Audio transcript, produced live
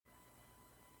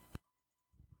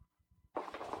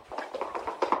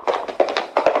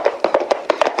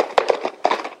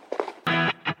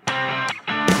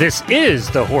This is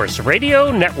the Horse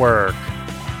Radio Network.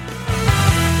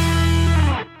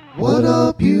 What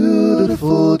a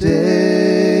beautiful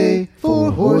day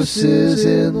for horses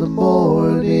in the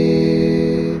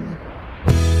morning.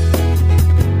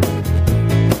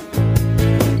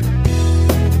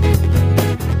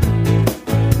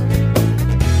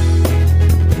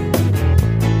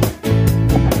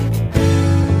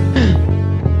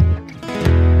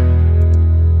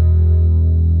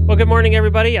 Well, good morning,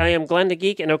 everybody. I am Glenn the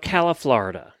Geek in Ocala,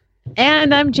 Florida.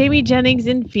 And I'm Jamie Jennings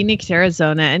in Phoenix,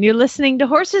 Arizona. And you're listening to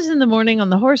Horses in the Morning on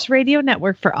the Horse Radio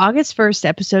Network for August 1st,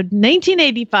 episode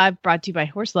 1985, brought to you by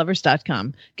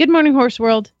HorseLovers.com. Good morning, Horse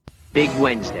World. Big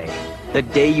Wednesday, the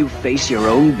day you face your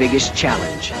own biggest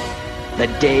challenge. The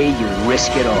day you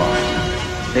risk it all.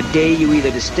 The day you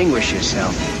either distinguish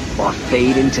yourself or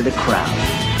fade into the crowd.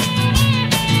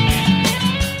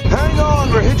 Hang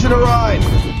on, we're hitching a ride.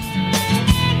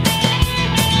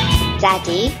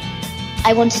 Daddy,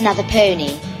 I want another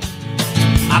pony.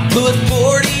 I put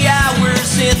 40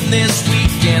 hours in this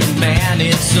weekend, man,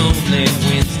 it's only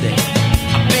Wednesday.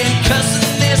 I've been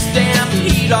cussing this damn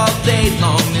heat all day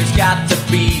long, there's got to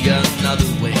be another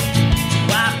way. So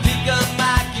I pick up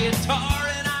my guitar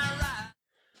and I ride.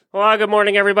 Well, good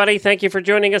morning, everybody. Thank you for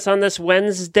joining us on this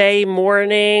Wednesday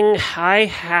morning. I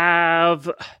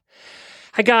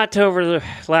got over the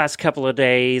last couple of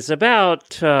days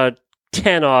about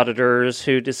 10 auditors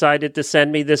who decided to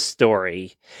send me this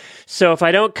story. So if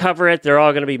I don't cover it, they're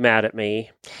all going to be mad at me.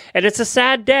 And it's a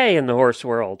sad day in the horse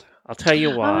world. I'll tell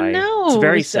you why. Oh, no. It's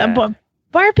very sad.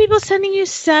 Why are people sending you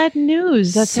sad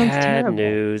news? That sounds terrible. Sad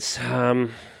news.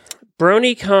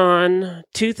 BronyCon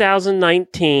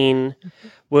 2019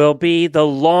 will be the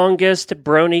longest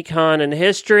BronyCon in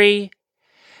history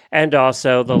and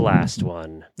also the last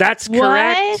one. That's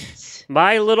correct. What?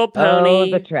 My Little Pony. Oh,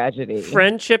 the tragedy.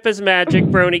 Friendship is Magic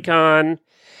BronyCon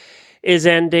is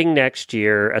ending next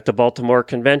year at the Baltimore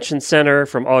Convention Center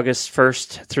from August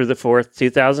 1st through the 4th,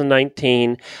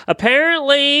 2019.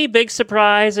 Apparently, big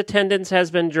surprise, attendance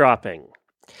has been dropping.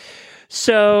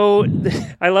 So,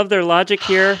 I love their logic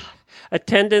here.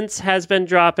 Attendance has been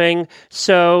dropping,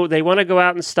 so they want to go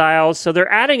out in style. So,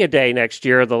 they're adding a day next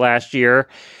year, the last year.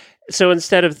 So,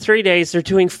 instead of 3 days, they're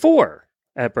doing 4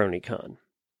 at BronyCon.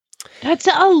 That's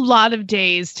a lot of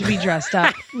days to be dressed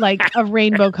up like a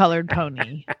rainbow-colored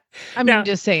pony. I mean,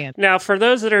 just saying. Now, for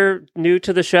those that are new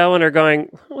to the show and are going,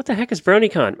 what the heck is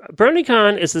BronyCon?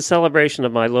 BronyCon is the celebration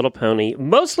of My Little Pony,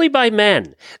 mostly by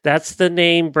men. That's the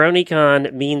name.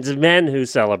 BronyCon means men who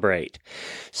celebrate.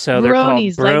 So they're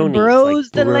bronies, called bronies. Like bros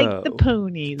like that like the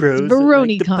ponies. Bros BronyCon.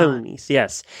 like the ponies,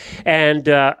 yes. And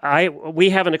we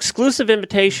have an exclusive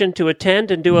invitation to attend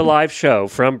and do a live show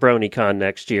from BronyCon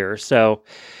next year. So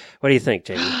what do you think,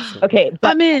 Jamie? Okay,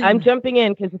 but I'm jumping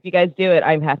in because if you guys do it,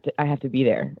 I have to be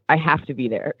there. I have to be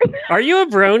there. Are you a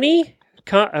brony?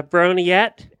 A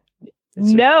broniette?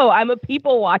 No, I'm a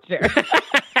people watcher.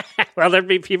 Well, there'd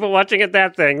be people watching at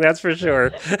that thing, that's for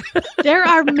sure. There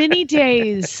are many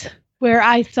days where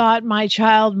I thought my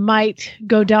child might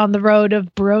go down the road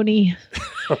of brony.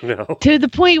 Oh, no. To the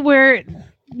point where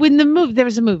when there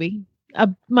was a movie, a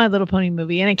My Little Pony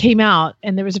movie, and it came out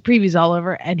and there was a previews all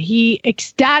over and he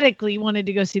ecstatically wanted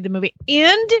to go see the movie.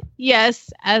 And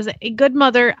yes, as a good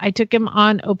mother, I took him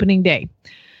on opening day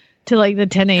to like the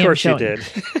 10 a.m. Of course showing. you did.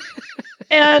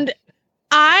 And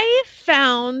I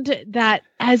found that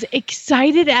as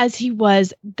excited as he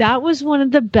was, that was one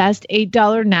of the best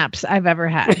 $8 naps I've ever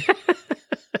had.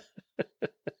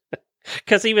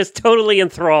 Because he was totally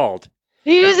enthralled.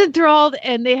 He was enthralled,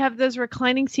 and they have those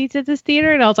reclining seats at this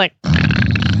theater, and I was like,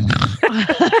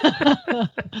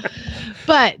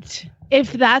 but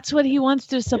if that's what he wants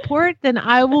to support, then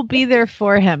I will be there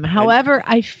for him. However,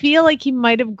 I feel like he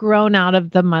might have grown out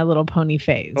of the My Little Pony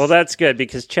phase. Well, that's good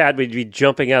because Chad would be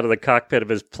jumping out of the cockpit of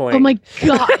his plane. Oh my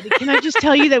God. Can I just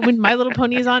tell you that when My Little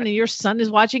Pony is on and your son is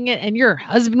watching it and your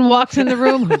husband walks in the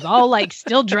room who's all like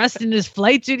still dressed in his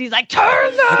flight suit, he's like,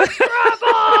 turn that crap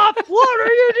off! What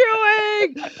are you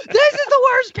doing? This is the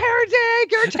worst parenting!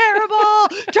 You're terrible!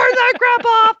 Turn that crap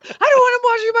off! I don't want him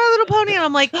watching My Little Pony. And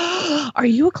I'm like, are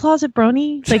you a closet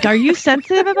brony? Like, are you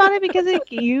sensitive about it because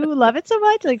you love it so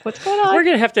much? Like, what's going on? We're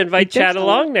going to have to invite Chad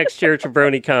along next year to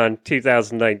BronyCon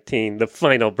 2019, the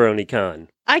final BronyCon.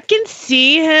 I can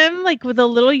see him like with a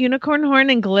little unicorn horn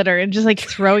and glitter and just like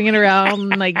throwing it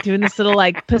around, like doing this little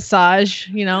like passage,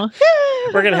 you know.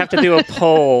 We're going to have to do a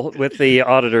poll with the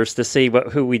auditors to see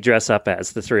who we dress up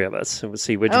as, the three of us. And we'll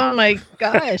see which. Oh my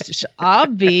gosh.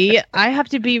 I have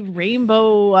to be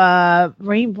what's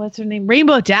her name?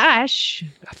 Rainbow Dash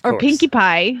or Pinkie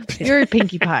Pie. You're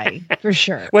Pinkie Pie for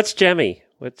sure. What's Jemmy?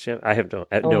 What Gem? I have no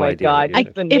Oh my idea. God.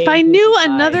 what The If names I knew is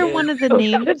another fine. one of the Over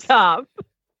the names, top.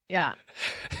 yeah.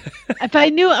 If I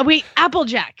knew, wait,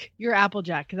 Applejack. You're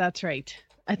Applejack. That's right.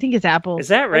 I think it's Apple. Is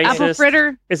that racist? Apple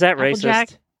fritter. Is that racist? Applejack.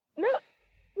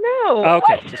 No.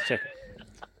 Okay, just checking.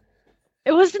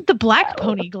 It wasn't the black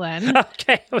pony, Glenn.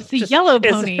 Okay, it was It's the just- yellow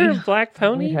is pony. there a black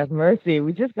Lord pony? have mercy.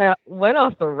 We just went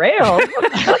off the rails.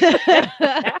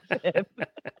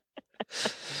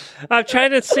 I'm trying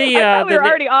to see. I thought we were the-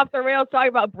 already off the rails talking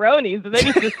about bronies, and then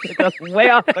you just took us way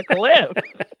off the cliff.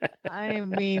 I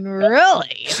mean,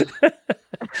 really?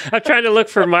 I'm trying to look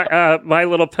for my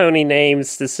Little Pony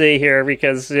names to see here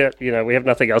because we have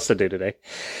nothing else to do today.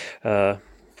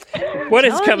 What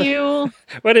is Telling coming? you,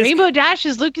 What is Rainbow Dash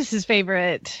is Lucas's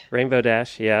favorite. Rainbow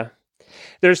Dash? Yeah.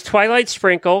 There's Twilight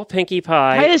Sprinkle, Pinkie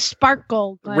Pie. Twilight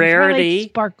Sparkle. Glenn. Rarity. Twilight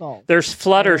Sparkle. There's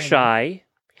Fluttershy,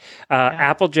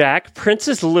 Applejack,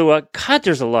 Princess Lua. God,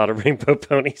 there's a lot of rainbow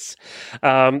ponies.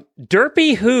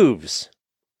 Derpy Hooves.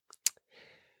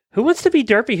 Who wants to be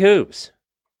Derpy Hooves?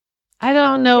 I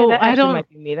don't know. Yeah, that I actually don't. Might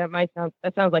be me.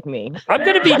 That sounds like me. I'm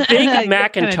going to be Big Kinda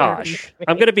Macintosh.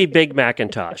 I'm going to be Big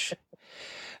Macintosh.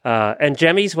 And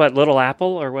Jemmy's what? Little Apple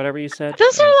or whatever you said?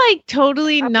 Those are like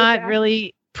totally Applejack. not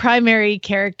really primary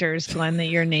characters, Glenn, that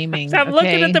you're naming. I'm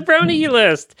looking at the brony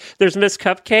list. There's Miss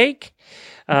Cupcake.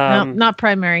 No, not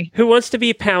primary. Who wants to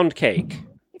be Pound Cake?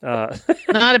 Not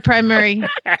a primary.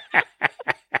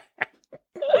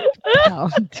 I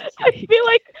feel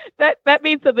like that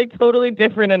means something totally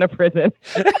different in a prison.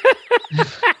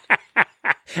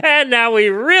 And now we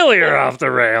really are off the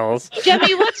rails.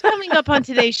 Jemmy, what's coming up on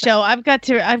today's show? I've got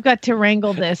to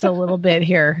wrangle this a little bit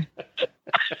here.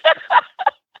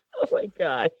 Oh my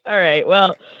gosh. All right.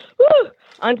 Well,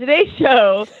 on today's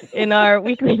show, in our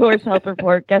weekly horse health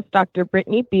report, guest Dr.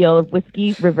 Brittany Beal of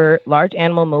Whiskey River Large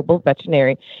Animal Mobile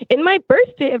Veterinary in my birth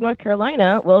state of North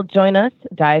Carolina will join us,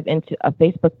 dive into a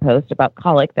Facebook post about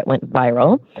colic that went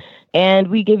viral. And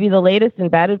we give you the latest and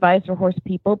bad advice for horse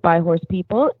people by horse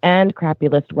people and Crappy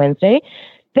List Wednesday.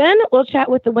 Then we'll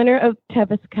chat with the winner of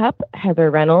Tevis Cup,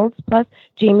 Heather Reynolds, plus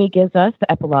Jamie gives us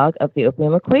the epilogue of the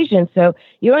opium equation. So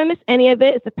you don't want to miss any of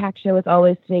it. It's a packed show as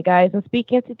always today, guys. And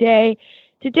speaking of today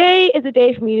is a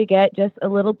day for me to get just a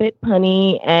little bit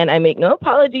punny, and I make no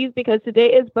apologies because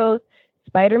today is both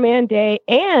Spider-Man Day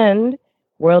and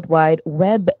World Wide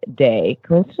Web Day.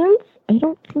 Coincidence? I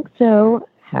don't think so.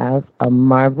 Have a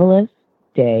marvelous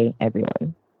day,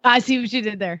 everyone. I see what you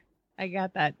did there. I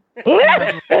got that.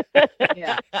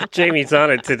 Yeah. Jamie's on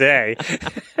it today.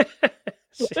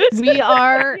 We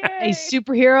are Yay. a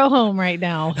superhero home right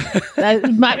now.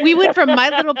 We went from My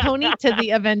Little Pony to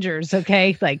the Avengers,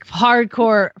 okay? Like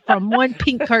hardcore, from one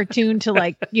pink cartoon to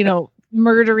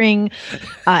murdering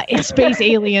space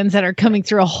aliens that are coming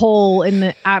through a hole in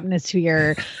the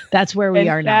atmosphere. That's where we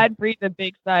are now. Chad breathed a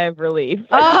big sigh of relief.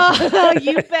 Oh,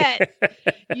 you bet.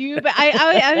 You bet.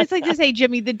 I always like to say,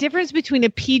 Jimmy, the difference between a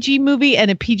PG movie and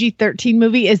a PG-13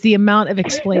 movie is the amount of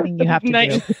explaining you have to do.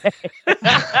 Nice.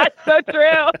 That's so true.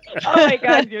 Oh my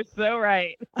God, you're so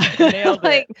right. Nailed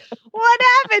Like, it. what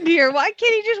happened here? Why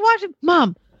can't he just watch it?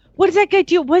 Mom, what does that guy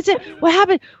do? What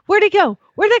happened? Where'd it go?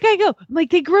 Where'd that guy go? I'm like,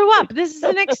 they grew up. This is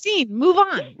the next scene. Move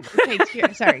on.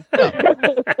 Okay, sorry. Go.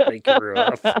 They grew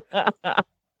up.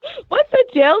 What's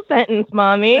a jail sentence,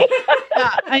 Mommy?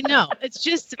 I know. It's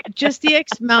just the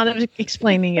amount of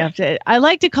explaining you have to. I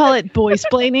like to call it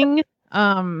boy-splaining,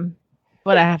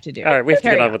 but I have to do. All right, we have to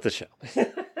Carry get on on. with the show.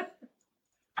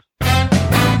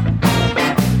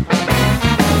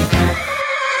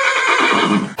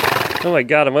 Oh my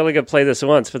God, I'm only going to play this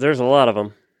once, but there's a lot of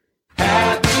them.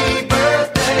 Happy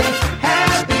birthday,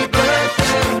 happy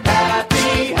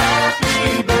birthday,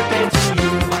 happy birthday to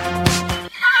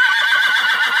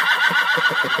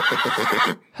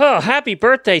you. Oh, happy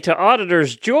birthday to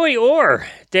auditors Joy Orr,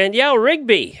 Danielle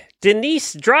Rigby,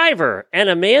 Denise Driver, and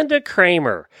Amanda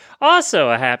Kramer. Also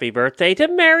a happy birthday to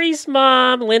Mary's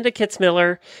mom, Linda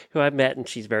Kitzmiller, who I've met, and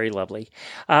she's very lovely.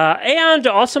 And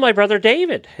also my brother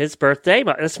David, his birthday.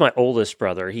 That's my oldest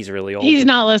brother. He's really old. He's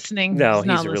not listening. No,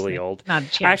 not he's really listening. old. Not a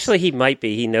chance. Actually, he might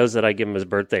be. He knows that I give him his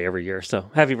birthday every year. So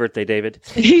happy birthday, David.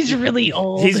 he's really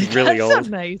old. He's really That's old.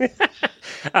 So nice.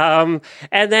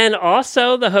 And then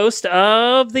also the host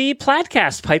of the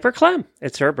Plaidcast, Piper Clem.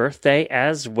 It's her birthday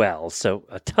as well. So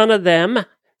a ton of them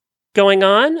going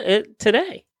on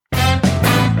today.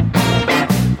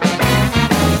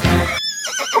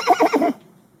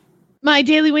 My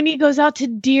daily Winnie goes out to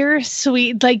dear,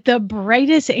 sweet, like the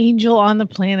brightest angel on the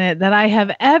planet that I have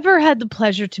ever had the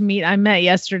pleasure to meet. I met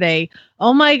yesterday.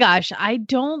 Oh my gosh. I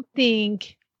don't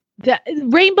think that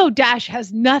Rainbow Dash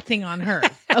has nothing on her.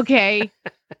 Okay.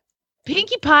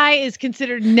 Pinkie Pie is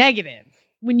considered negative.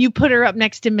 when you put her up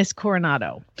next to Miss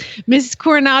Coronado. Mrs.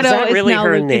 Coronado is that really now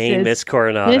her Lucas's, name, Miss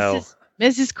Coronado?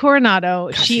 Mrs. Coronado.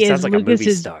 God, she is sounds like a movie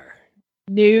Lucas's star.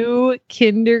 new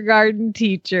kindergarten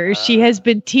teacher. She has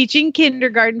been teaching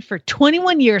kindergarten for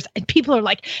 21 years, and people are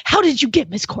like, "How did you get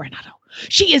Miss Coronado?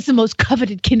 She is the most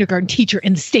coveted kindergarten teacher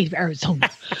in the state of Arizona."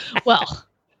 Well,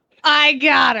 I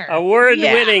got her.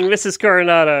 Award-winning Mrs.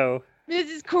 Coronado.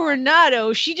 Mrs.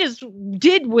 Coronado, she just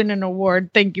did win an award.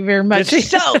 Thank you very much. Did she?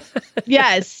 So,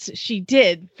 yes, she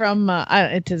did from,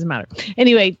 it doesn't matter.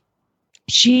 Anyway,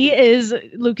 she is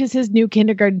Lucas's new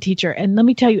kindergarten teacher. And let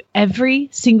me tell you, every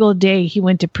single day he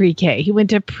went to pre-K. He went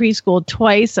to preschool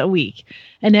twice a week.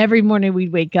 And every morning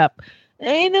we'd wake up.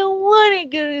 I don't want to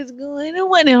go to school. I don't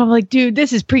want to. I'm like, dude,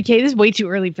 this is pre-K. This is way too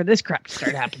early for this crap to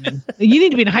start happening. You need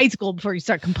to be in high school before you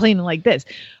start complaining like this.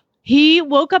 He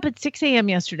woke up at 6 a.m.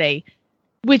 yesterday,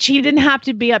 which he didn't have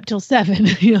to be up till 7.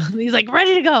 He's like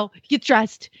ready to go. He gets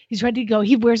dressed. He's ready to go.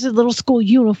 He wears his little school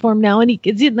uniform now, and he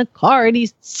gets in the car, and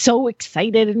he's so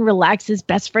excited and relaxed. His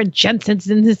best friend Jensen's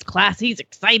in his class. He's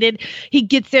excited. He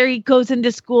gets there. He goes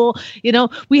into school.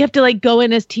 We have to go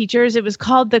in as teachers. It was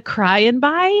called the Cry and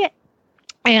Buy.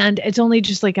 And it's only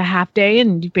just a half day,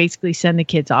 and you basically send the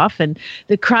kids off. And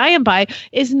the cry and buy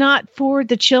is not for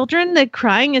the children. The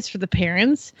crying is for the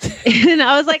parents. And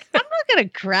I was like, I'm not going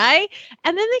to cry.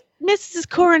 And then Mrs.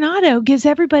 Coronado gives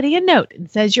everybody a note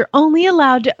and says, you're only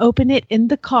allowed to open it in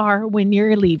the car when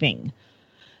you're leaving.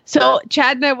 So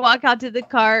Chad and I walk out to the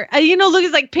car.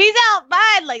 Lucas like, peace out,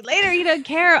 bye. Later, he doesn't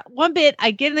care one bit.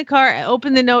 I get in the car, I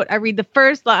open the note, I read the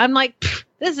first line. I'm like,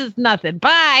 this is nothing.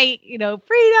 Bye.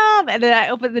 Freedom. And then I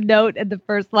open the note and the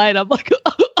first line, I'm like,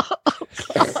 oh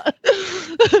God.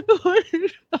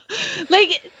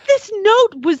 This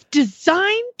note was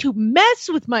designed to mess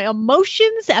with my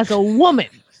emotions as a woman.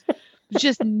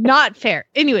 Just not fair.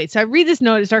 Anyway, so I read this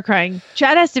note and start crying.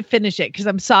 Chad has to finish it because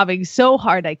I'm sobbing so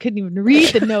hard I couldn't even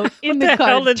read the note in the car. What the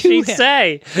hell did she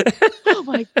say? Oh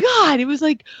my God. It was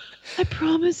like, I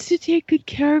promise to take good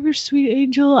care of your sweet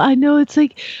angel. I know it's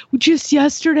just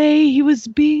yesterday he was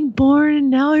being born and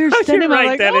now you're sending him. Right,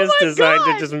 like, that oh is my designed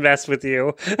God. to just mess with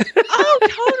you. Oh,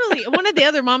 totally. One of the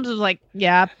other moms was like,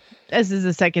 yeah, this is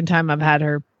the second time I've had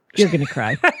her. You're going to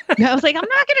cry. And I was like, I'm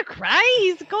not going to cry.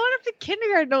 He's going up to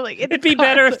kindergarten. I'm It'd be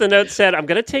better if the note said, I'm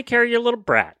going to take care of your little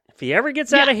brat. If he ever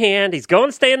gets out of hand, he's going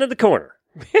to stand in the corner.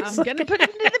 I'm going to put him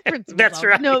into the principal's That's office.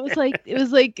 right. No, it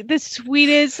was like the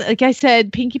sweetest, like I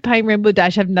said, Pinkie Pie and Rainbow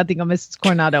Dash have nothing on Mrs.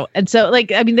 Coronado. And so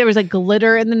there was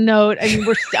glitter in the note.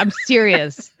 I'm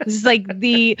serious. This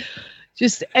is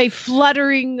just a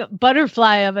fluttering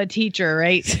butterfly of a teacher.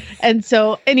 Right. And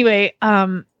so anyway,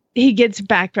 he gets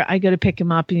back. I go to pick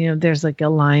him up, and there's a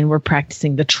line. We're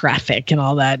practicing the traffic and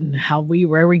all that, and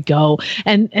where we go.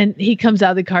 And he comes out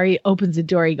of the car. He opens the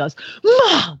door. He goes,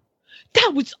 "Mom,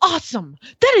 that was awesome.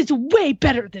 That is way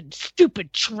better than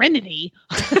stupid Trinity."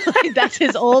 That's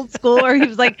his old school. Or he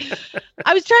was like,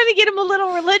 I was trying to get him a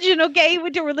little religion. Okay, he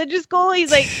went to religious school.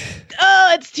 He's like,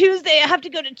 oh, it's Tuesday. I have to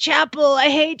go to chapel. I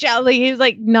hate chapel. He was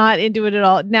not into it at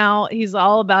all. Now he's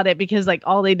all about it because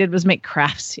all they did was make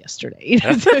crafts yesterday.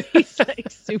 So he's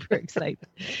super excited.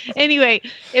 Anyway,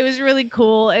 it was really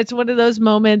cool. It's one of those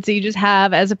moments that you just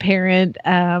have as a parent.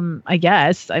 I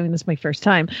guess. This is my first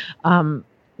time.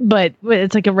 But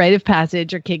it's like a rite of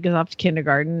passage. Our kid goes off to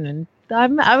kindergarten, and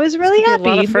I was really happy. A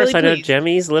lot of first. Really I know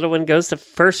Jemmy's little one goes to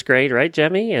first grade, right,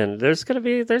 Jemmy? And there's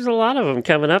a lot of them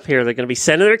coming up here. They're going to be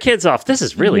sending their kids off. This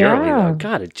is really early, though.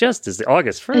 God, it just is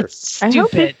August 1st. I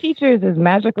hope his teacher is as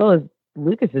magical as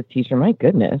Lucas's teacher. My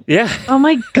goodness. Yeah. Oh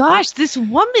my gosh, this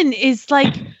woman is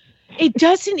it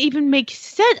doesn't even make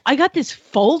sense. I got this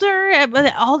folder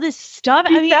with all this stuff.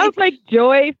 She sounds like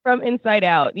Joy from Inside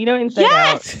Out. Inside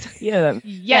yes! Out. Yeah. Yes.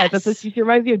 Yeah, that's what she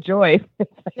reminds me of Joy.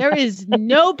 There is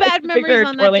no bad memories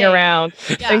on that twirling day. Around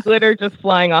and glitter just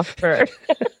flying off her.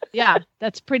 Yeah,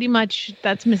 that's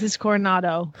Mrs.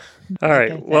 Coronado. All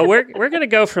right. Well, we're going to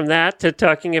go from that to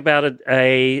talking about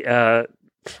a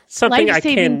something I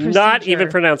cannot even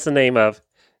pronounce the name of.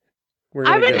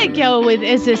 I'm going to go with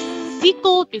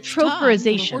fecal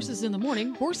trocherization. Horses in the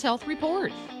Morning Horse Health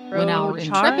Report. When our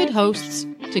intrepid hosts,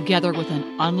 together with an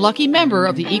unlucky member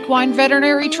of the equine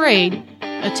veterinary trade,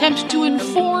 attempt to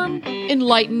inform,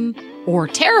 enlighten, or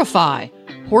terrify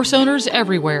horse owners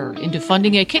everywhere into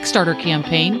funding a Kickstarter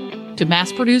campaign to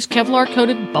mass-produce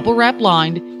Kevlar-coated,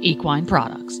 bubble-wrap-lined equine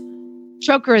products.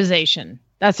 Trocherization.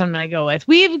 That's what I'm going to go with.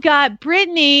 We've got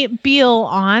Brittany Beal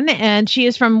on, and she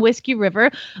is from Whiskey River,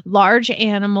 large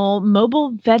animal mobile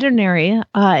veterinary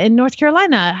in North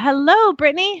Carolina. Hello,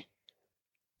 Brittany.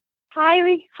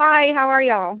 Hi. How are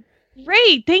y'all?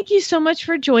 Great. Thank you so much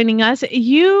for joining us.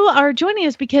 You are joining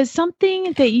us because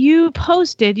something that you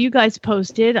guys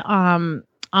posted on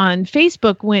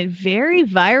Facebook went very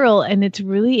viral, and it's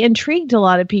really intrigued a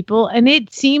lot of people. And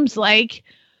it seems like,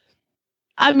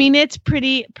 it's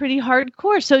pretty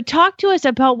hardcore. So talk to us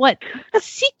about what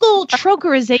cecal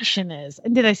trocherization is.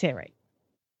 And did I say it right?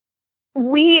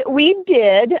 We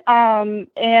did,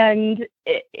 and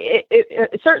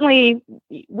it certainly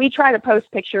we try to post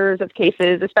pictures of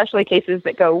cases, especially cases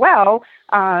that go well,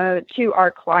 to our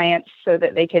clients so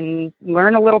that they can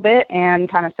learn a little bit and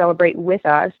kind of celebrate with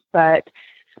us. But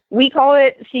we call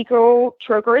it cecal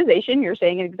trocherization. You're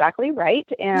saying it exactly right.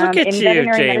 Look at in you,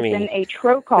 veterinary Jamie. medicine, a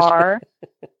trocar.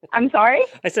 I'm sorry?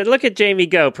 I said, look at Jamie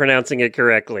go, pronouncing it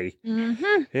correctly.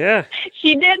 Mm-hmm. Yeah.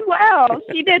 She did well.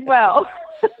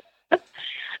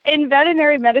 In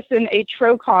veterinary medicine, a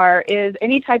trocar is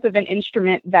any type of an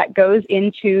instrument that goes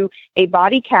into a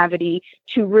body cavity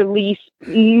to release,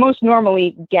 most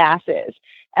normally, gases.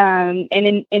 And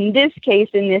in this case,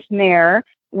 in this mare,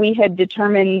 we had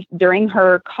determined during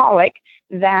her colic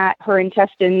that her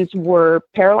intestines were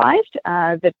paralyzed.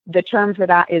 The term for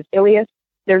that is ileus.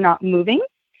 They're not moving.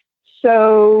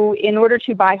 So in order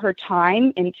to buy her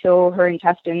time until her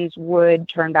intestines would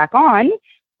turn back on,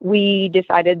 we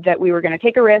decided that we were going to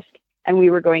take a risk and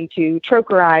we were going to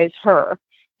trocherize her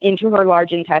into her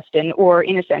large intestine, or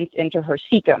in a sense, into her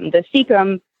cecum. The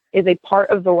cecum is a part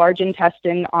of the large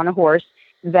intestine on a horse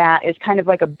that is kind of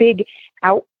like a big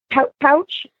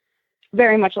pouch,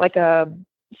 very much like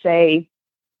say,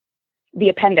 the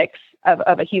appendix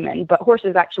of a human, but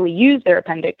horses actually use their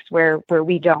appendix where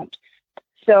we don't.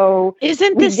 So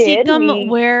isn't the cecum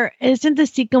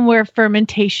where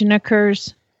fermentation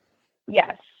occurs?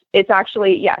 Yes. It's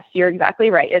actually, yes, you're exactly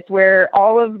right. It's where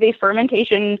all of the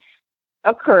fermentation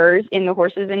occurs in the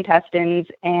horse's intestines,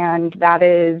 and that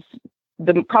is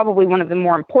probably one of the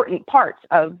more important parts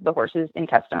of the horse's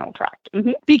intestinal tract.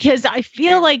 Mm-hmm. Because I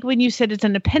feel like when you said it's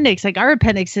an appendix, like our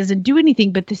appendix doesn't do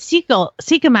anything, but the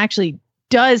cecum actually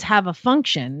does have a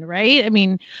function, right? I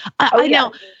mean, I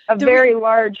know a very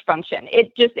large function.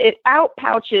 It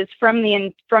outpouches from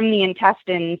the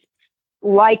intestines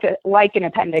like an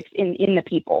appendix in the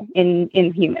people, in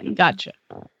humans. Gotcha.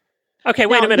 Okay,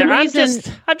 wait a minute. I'm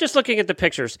just looking at the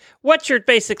pictures. What you're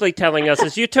basically telling us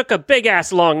is you took a big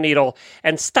ass long needle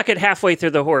and stuck it halfway through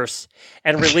the horse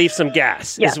and relieved some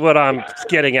gas. Is what I'm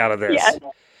getting out of this. Yes.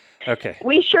 Okay.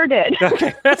 We sure did.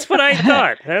 Okay, that's what I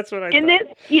thought. In this,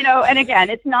 and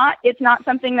again, it's not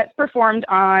something that's performed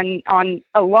on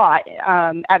a lot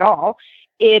at all.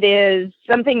 It is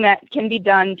something that can be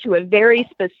done to a very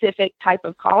specific type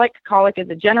of colic. Colic is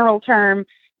a general term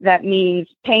that means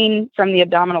pain from the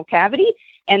abdominal cavity.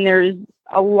 And there's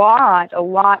a lot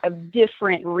of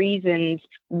different reasons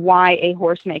why a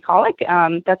horse may colic.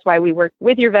 That's why we work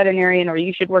with your veterinarian, or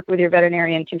you should work with your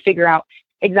veterinarian to figure out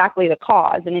exactly the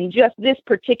cause. And in just this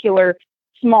particular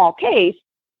small case,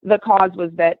 the cause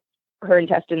was that her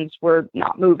intestines were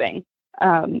not moving.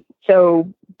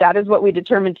 So that is what we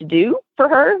determined to do for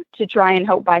her to try and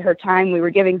help buy her time. We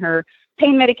were giving her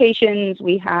pain medications.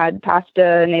 We had passed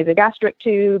a nasogastric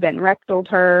tube and rectaled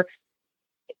her.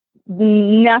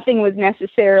 Nothing was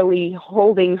necessarily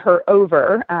holding her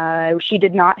over. She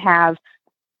did not have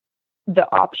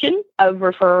the option of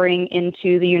referring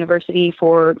into the university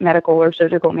for medical or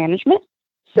surgical management.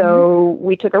 So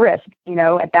we took a risk.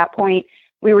 At that point,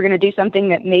 we were going to do something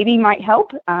that maybe might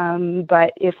help,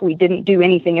 but if we didn't do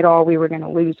anything at all, we were going to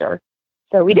lose her.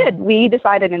 So we did. We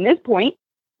decided in this point,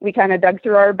 we kind of dug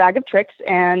through our bag of tricks,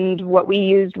 and what we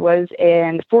used was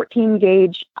a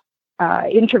 14-gauge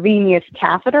intravenous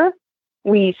catheter.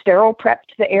 We sterile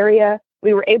prepped the area.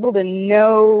 We were able to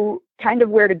know kind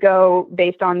of where to go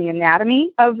based on the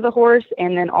anatomy of the horse,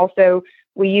 and then also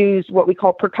we used what we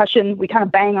call percussion. We kind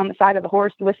of bang on the side of the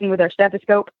horse, listen with our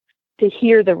stethoscope to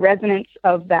hear the resonance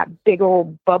of that big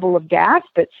old bubble of gas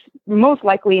that's most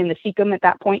likely in the cecum at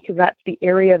that point, because that's the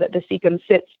area that the cecum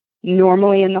sits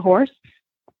normally in the horse.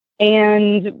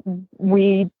 And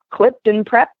we clipped and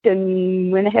prepped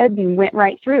and went ahead and went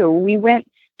right through.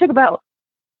 Took about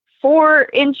 4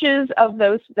 inches of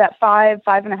that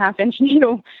 5.5 inch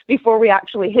needle before we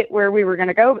actually hit where we were going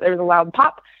to go. There was a loud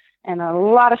pop and a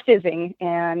lot of fizzing,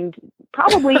 and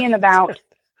probably in about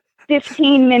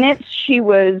 15 minutes, she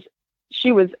was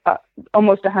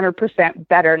almost 100%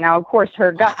 better. Now, of course,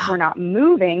 her guts were not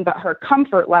moving, but her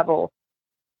comfort level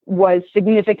was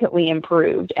significantly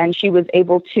improved, and she was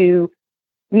able to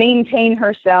maintain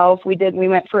herself. We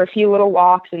went for a few little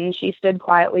walks, and she stood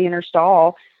quietly in her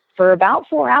stall for about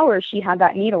 4 hours. She had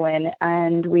that needle in,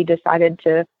 and we decided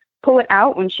to pull it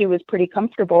out when she was pretty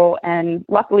comfortable. And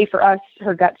luckily for us,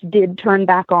 her guts did turn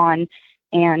back on,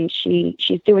 and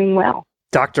she's doing well.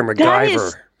 Dr.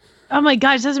 MacGyver. Oh my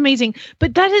gosh, that's amazing.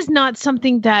 But that is not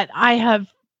something that I have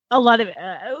a lot of.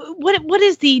 What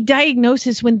is the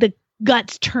diagnosis when the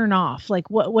guts turn off? Like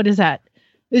what is that?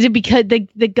 Is it because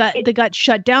the gut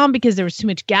shut down because there was too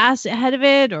much gas ahead of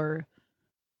it, or?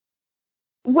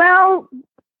 Well,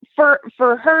 for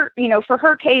her, for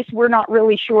her case, we're not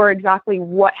really sure exactly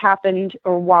what happened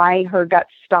or why her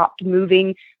guts stopped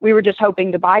moving. We were just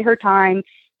hoping to buy her time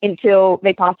until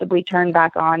they possibly turn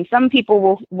back on. Some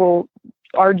people will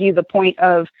argue the point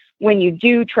of when you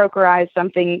do trocarize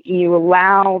something, you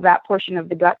allow that portion of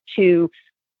the gut to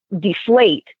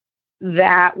deflate.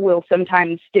 That will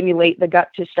sometimes stimulate the gut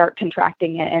to start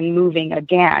contracting and moving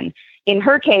again. In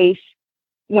her case,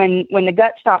 when the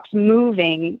gut stops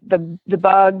moving, the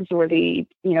bugs or the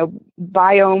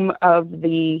biome of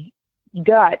the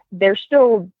gut, they're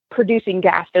still producing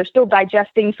gas. They're still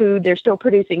digesting food. They're still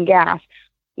producing gas.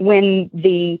 When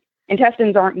the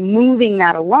intestines aren't moving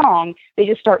that along, they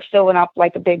just start filling up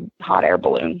like a big hot air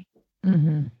balloon.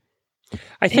 Mm-hmm.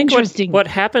 I think what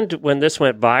happened when this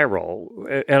went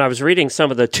viral, and I was reading some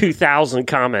of the 2,000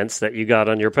 comments that you got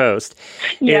on your post,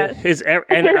 yes. This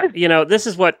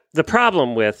is what the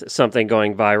problem with something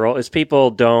going viral is: people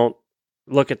don't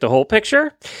look at the whole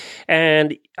picture.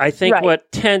 And I think what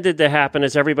tended to happen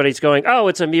is everybody's going, oh,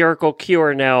 it's a miracle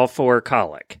cure now for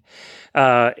colic.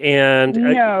 No,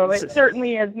 it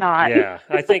certainly is not. Yeah,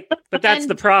 I think, but that's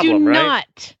the problem, right? Do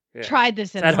not try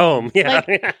this at home. Yeah.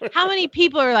 Like, how many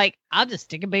people are like, I'll just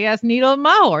stick a big ass needle in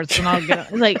my horse and I'll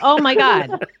get like, oh my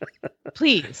God,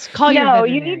 please call your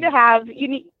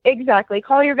veterinarian. Exactly.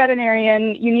 Call your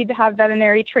veterinarian. You need to have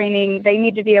veterinary training. They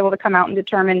need to be able to come out and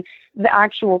determine the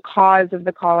actual cause of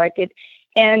the colic.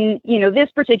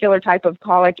 This particular type of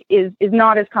colic is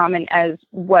not as common as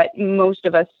what most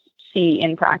of us see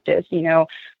in practice,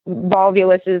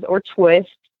 volvuluses or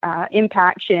twists,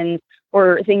 impactions,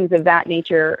 or things of that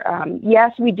nature.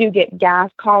 Yes, we do get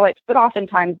gas colics, but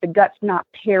oftentimes the gut's not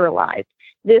paralyzed.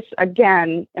 This,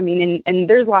 again, and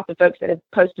there's lots of folks that have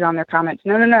posted on their comments,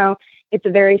 no, it's a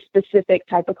very specific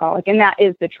type of colic, and that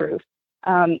is the truth.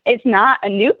 It's not a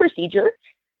new procedure.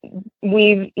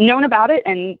 We've known about it,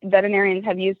 and veterinarians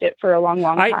have used it for a long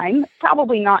time.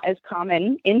 Probably not as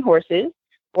common in horses.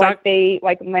 Like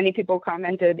many people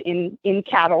commented in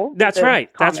cattle. That's right.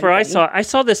 That's where I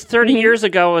saw this 30 years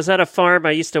ago. I was at a farm.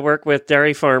 I used to work with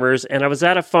dairy farmers, and I was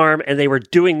at a farm, and they were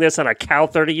doing this on a cow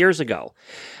 30 years ago.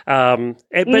 But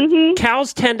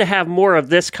cows tend to have more of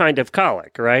this kind of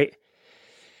colic, right?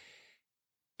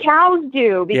 Cows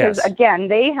do, because again,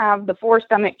 they have the 4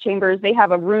 stomach chambers. They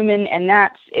have a rumen, and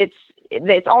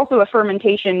it's also a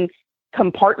fermentation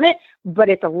compartment, but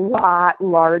it's a lot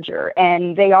larger,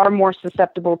 and they are more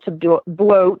susceptible to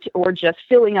bloat or just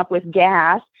filling up with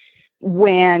gas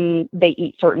when they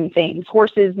eat certain things.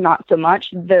 Horses, not so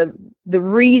much. The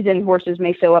reason horses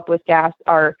may fill up with gas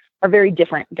are very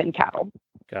different than cattle.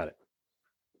 Got it.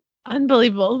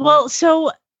 Unbelievable. Well,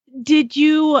 so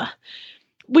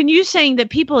when you saying that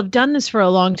people have done this for a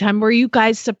long time, were you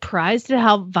guys surprised at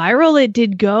how viral it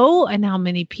did go and how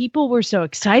many people were so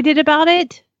excited about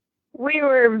it? We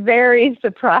were very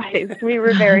surprised.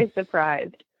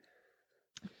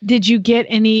 Did you get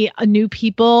any new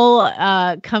people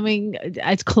coming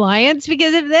as clients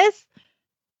because of this?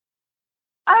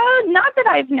 Not that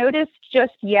I've noticed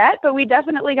just yet, but we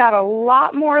definitely got a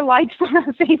lot more likes on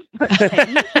our Facebook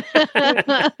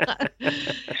page.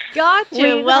 Gotcha.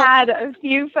 We've had a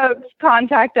few folks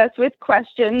contact us with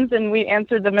questions, and we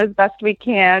answered them as best we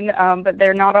can, but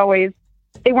they're not always.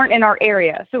 They weren't in our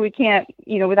area, so we can't,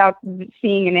 without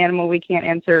seeing an animal, we can't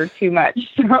answer too much.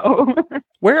 So,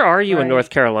 where are you in North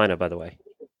Carolina, by the way?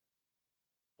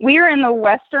 We are in the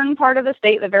western part of the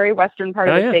state, the very western part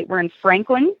of the state. We're in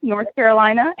Franklin, North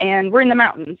Carolina, and we're in the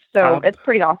mountains, so it's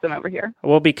pretty awesome over here.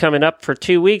 We'll be coming up for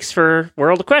 2 weeks for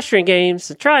World Equestrian Games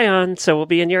to try on, so we'll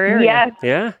be in your area. Yes.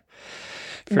 Yeah.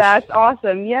 That's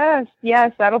awesome. Yes.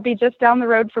 That'll be just down the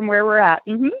road from where we're at.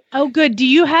 Mm-hmm. Oh, good. Do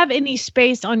you have any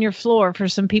space on your floor for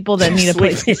some people that need a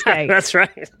place to stay? That's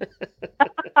right.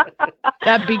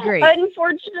 That'd be great.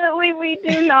 Unfortunately, we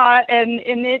do not.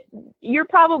 And you're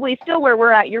probably still where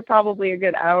we're at. You're probably a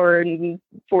good hour and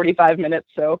 45 minutes.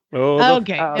 So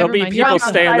okay, there'll be people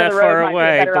staying that far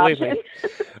away. Believe me.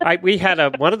 We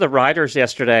had one of the riders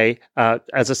yesterday.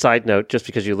 As a side note, just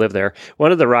because you live there,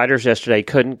 one of the riders yesterday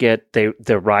couldn't get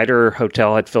the rider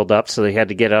hotel had filled up, so they had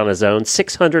to get on his own.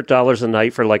 $600 a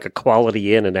night for like a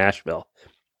Quality Inn in Nashville.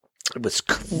 It was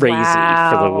crazy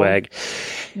for the WEG.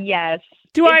 Yes.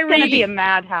 It's going to be a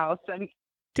madhouse.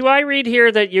 Do I read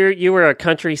here that you were a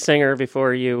country singer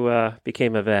before you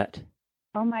became a vet?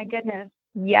 Oh my goodness.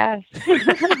 Yes.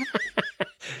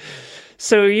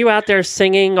 So are you out there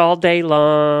singing all day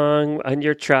long on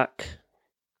your truck?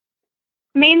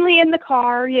 Mainly in the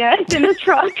car, yes, in the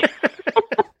truck.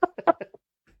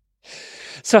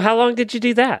 So how long did you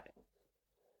do that?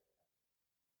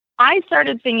 I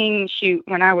started singing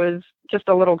when I was just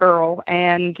a little girl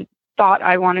and thought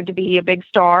I wanted to be a big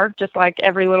star, just like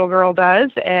every little girl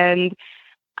does. And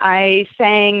I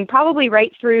sang probably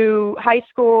right through high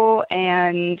school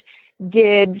and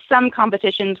did some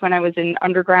competitions when I was in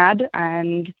undergrad.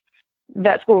 And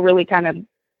vet school really kind of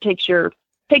takes your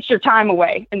time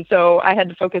away. And so I had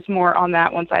to focus more on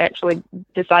that once I actually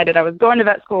decided I was going to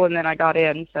vet school, and then I got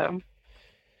in.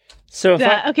 So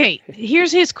okay,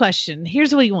 here's his question.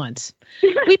 Here's what he wants.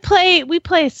 We play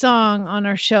a song on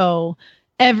our show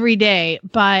every day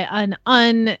by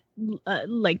an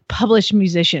published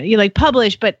musician. You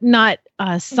published but not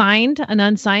signed, an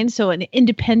unsigned, so an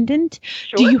independent.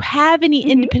 Sure. Do you have any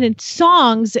independent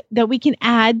songs that we can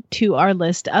add to our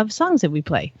list of songs that we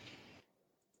play?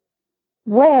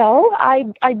 Well, I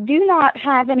do not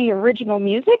have any original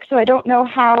music, so I don't know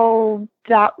how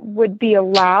that would be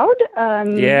allowed.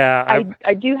 I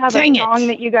do have a song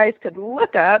that you guys could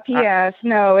look up. Yes,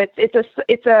 no,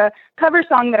 it's a cover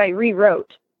song that I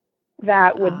rewrote.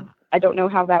 That would I don't know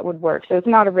how that would work. So it's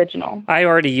not original. I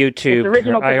already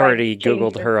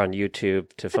Googled her on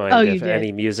YouTube to find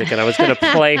any music, and I was going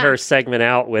to play her segment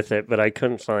out with it, but I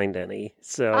couldn't find any.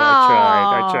 So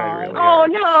I tried really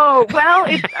hard. Oh no! Well,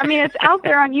 it's out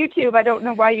there on YouTube. I don't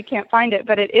know why you can't find it,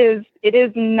 but it is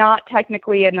not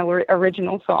technically an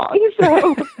original song.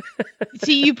 So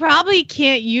see, you probably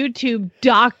can't YouTube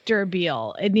Dr.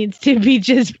 Beale. It needs to be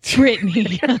just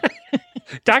Brittany.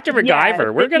 Dr. MacGyver.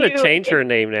 Yes, we're going to change her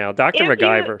name now. Dr.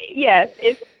 MacGyver.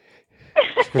 If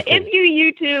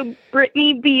you YouTube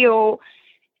Brittany Beale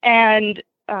and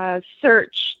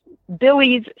search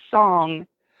Billy's song,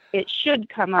 it should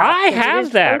come up. I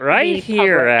have that right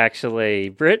here, actually.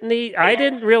 Brittany, I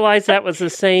didn't realize that was the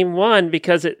same one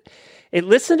because it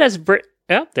listed as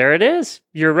Oh, there it is.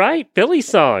 You're right. Billy's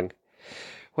song.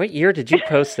 What year did you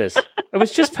post this? It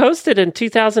was just posted in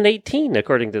 2018,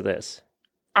 according to this.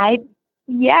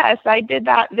 Yes, I did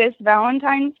that this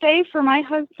Valentine's Day for my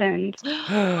husband.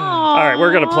 All right,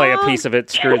 we're going to play a piece of it.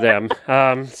 Screw them.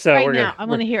 I want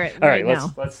to hear it. All right,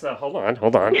 let's hold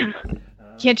on.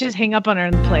 Can't just hang up on her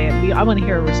and play it. I want to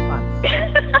hear a response.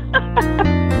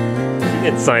 You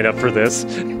didn't sign up for this.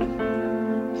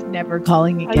 She's never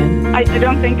calling again. I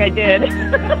don't think I did.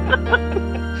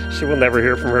 She will never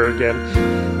hear from her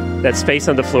again. That space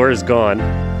on the floor is gone.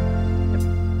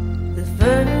 The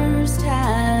first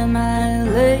time I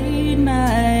laid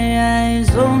my eyes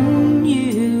on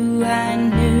you, I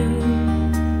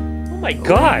knew. Oh my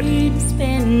God! We'd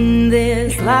spend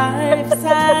this life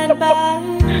side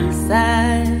by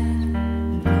side.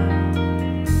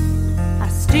 I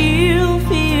still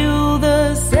feel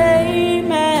the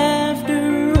same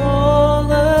after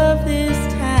all of this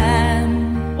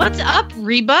time. What's up,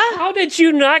 Reba? How did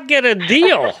you not get a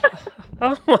deal?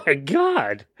 Oh my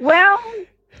God! Well,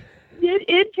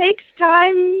 it takes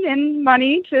time and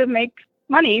money to make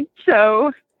money,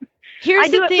 so here's I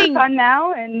do the it thing. for fun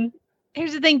now. And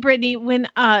here's the thing, Brittany. When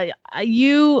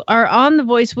you are on The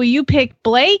Voice, will you pick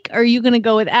Blake or are you going to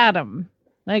go with Adam?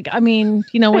 When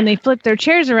they flip their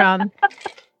chairs around.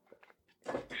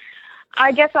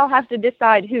 I guess I'll have to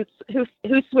decide who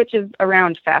switches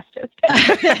around fastest.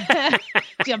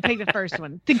 See, I'll pick the first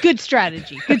one. The good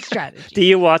strategy. Good strategy. Do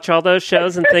you watch all those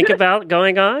shows and think about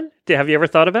going on? Have you ever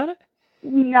thought about it?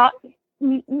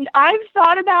 I've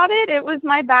thought about it. It was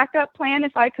my backup plan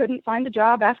if I couldn't find a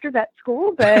job after vet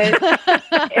school, but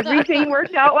everything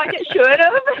worked out like it should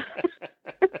have.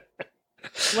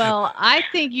 Well, I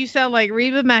think you sound like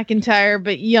Reba McEntire,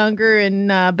 but younger and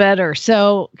better.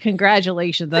 So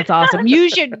congratulations. That's awesome. You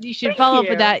should follow up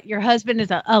with that. Your husband is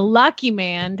a lucky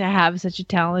man to have such a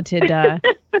talented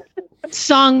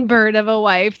songbird of a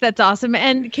wife. That's awesome.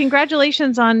 And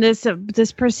congratulations on this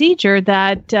procedure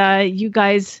that you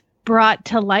guys brought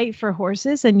to light for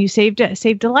horses, and you saved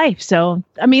a life. So,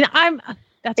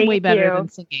 that's way better than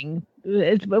singing.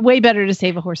 It's way better to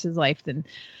save a horse's life than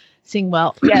sing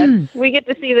well. Yes, we get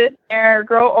to see this mare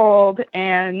grow old,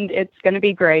 and it's going to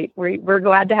be great. We're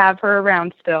glad to have her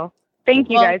around still.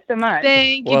 Thank you guys so much.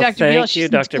 Thank you, Dr. Beale. Thank you,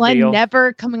 Dr. Beale. Glenn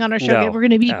never coming on our show. No, We're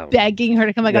going to be begging her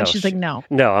to come back on. She's like, no.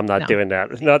 No, I'm not doing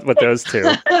that. Not with those two.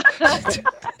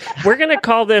 We're going to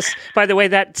call this, by the way,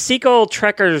 that Seagull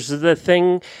Trekkers, the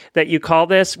thing that you call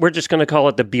this, we're just going to call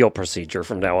it the Beale procedure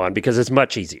from now on because it's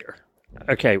much easier.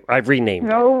 Okay, I've renamed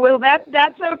it. Oh, well,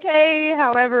 that's okay.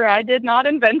 However, I did not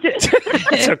invent it.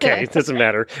 It's okay. It doesn't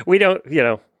matter. We don't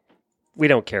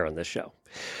care on this show.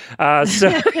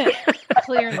 So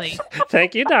Clearly.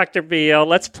 thank you, Dr. Beal.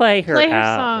 Let's play her Play her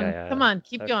out. song. Yeah. Come on,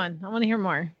 keep going. I want to hear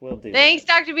more. We'll do. Thanks,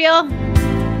 Dr. Beal.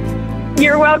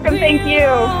 You're welcome. Thank you.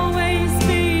 Always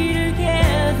be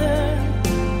together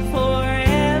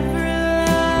forever.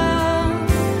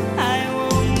 I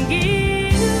won't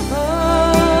give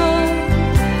up,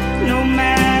 no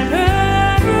matter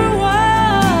what.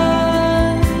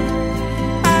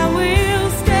 I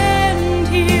will stand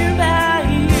here by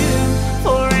you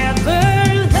forever.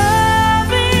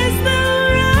 Love is the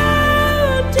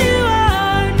road to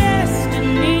our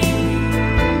destiny.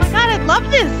 Oh my God, I love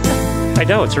this. I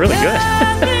know, it's really good.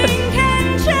 Nothing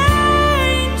can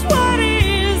change what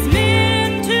is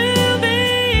meant to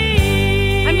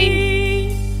be. I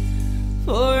mean,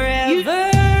 forever.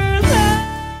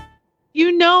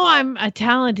 you know I'm a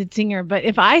talented singer, but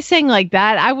if I sang like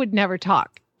that, I would never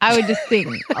talk. I would just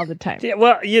sing all the time. Yeah,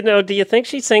 well, do you think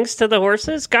she sings to the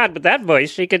horses? God, with that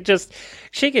voice, she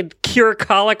could cure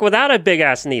colic without a big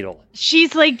ass needle.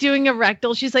 She's like doing a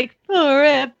rectal. She's like,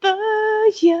 forever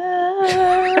young.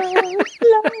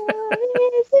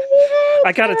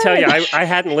 I got to tell you, I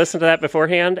hadn't listened to that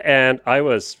beforehand, and I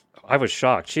was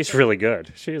shocked. She's really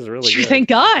good. She is really good. Thank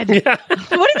God. Yeah. What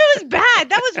if it was bad?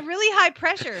 That was really high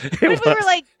pressure. What if we were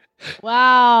like,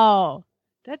 wow,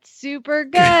 that's super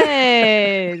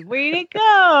good. Way to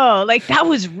go. Like, that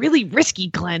was really risky,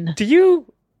 Glenn. Do you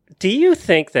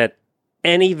think that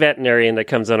any veterinarian that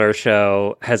comes on our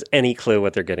show has any clue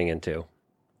what they're getting into?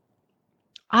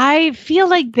 I feel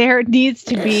like there needs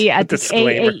to be at the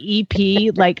Disclaimer.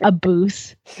 AAEP like a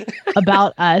booth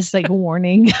about us, like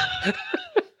warning.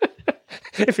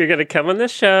 If you're going to come on this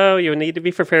show, you need to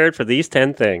be prepared for these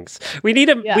 10 things. We need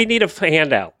a handout.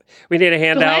 We need a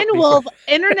handout. Glenn will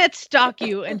internet stalk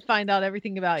you and find out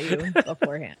everything about you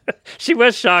beforehand. She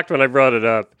was shocked when I brought it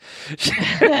up.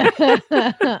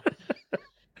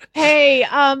 Hey,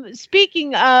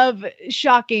 speaking of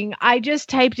shocking, I just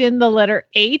typed in the letter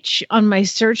H on my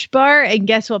search bar, and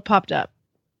guess what popped up?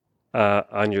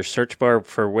 On your search bar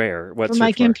for where? What For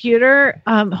my search bar? computer,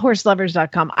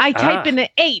 horselovers.com. I type in an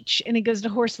H, and it goes to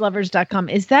horselovers.com.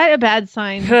 Is that a bad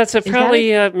sign?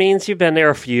 Probably means you've been there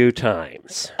a few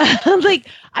times.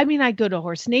 I go to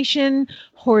Horse Nation,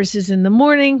 Horses in the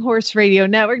Morning, Horse Radio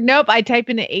Network. Nope, I type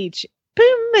in an H.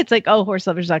 Boom, it's like, oh,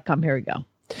 horselovers.com. Here we go.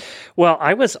 Well,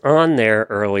 I was on there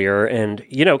earlier, and,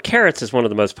 Carrots is one of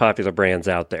the most popular brands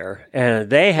out there. And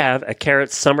they have a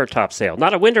Carrots summer top sale.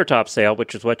 Not a winter top sale,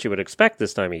 which is what you would expect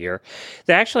this time of year.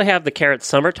 They actually have the Carrots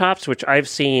summer tops, which I've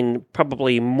seen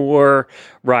probably more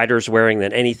riders wearing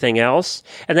than anything else.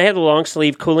 And they have the long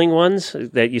sleeve cooling ones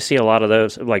that you see a lot of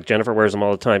those, like Jennifer wears them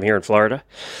all the time here in Florida.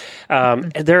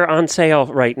 They're on sale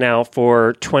right now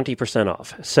for 20%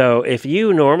 off. So if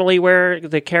you normally wear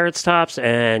the Carrots tops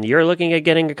and you're looking at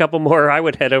getting a couple more, I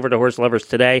would head over to Horse Lovers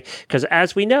today, because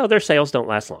as we know, their sales don't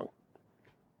last long.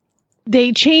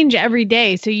 They change every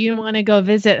day, so you want to go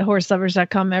visit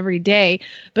horselovers.com every day.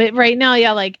 But right now,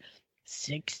 like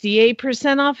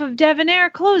 68% off of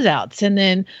Devonair closeouts. And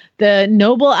then the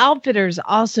Noble Outfitters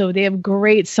also, they have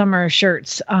great summer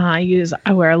shirts. I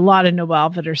wear a lot of Noble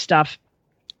Outfitter stuff.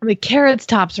 The Carrots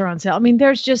tops are on sale. I mean,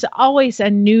 there's just always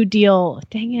a new deal.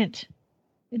 Dang it.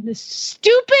 And this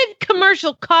stupid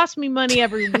commercial costs me money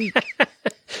every week.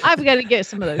 I've got to get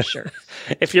some of those shirts.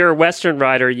 If you're a Western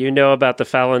rider, you know about the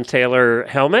Fallon Taylor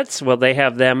helmets. Well, they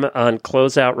have them on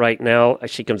closeout right now.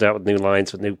 She comes out with new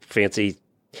lines with new fancy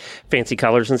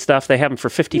colors and stuff. They have them for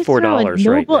 $54 right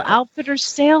now. Noble Outfitter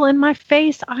sale in my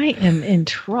face. I am in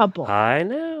trouble. I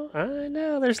know.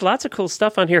 There's lots of cool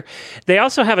stuff on here. They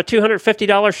also have a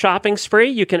 $250 shopping spree.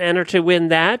 You can enter to win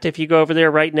that. If you go over there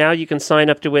right now, you can sign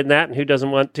up to win that. And who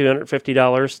doesn't want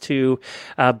 $250 to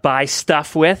buy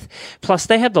stuff with? Plus,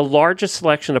 they have the largest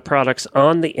selection of products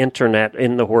on the internet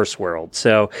in the horse world.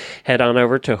 So head on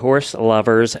over to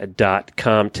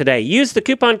horselovers.com today. Use the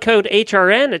coupon code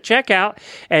HRN at checkout,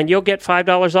 and you'll get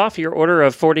 $5 off your order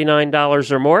of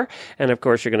 $49 or more. And, of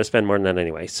course, you're going to spend more than that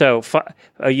anyway. So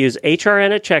use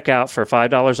HRN at checkout for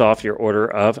 $5 off your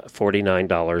order of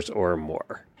 $49 or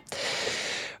more.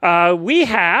 We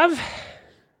have...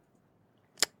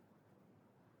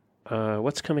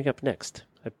 what's coming up next?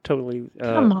 I've totally...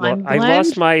 Come on, I Glenn.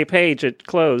 lost my page. It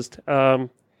closed. I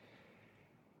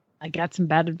got some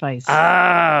bad advice.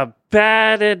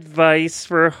 Bad advice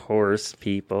for horse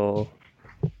people.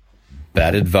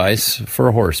 Bad advice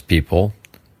for horse people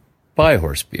by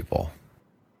horse people.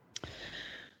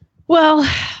 Well,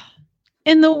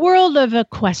 in the world of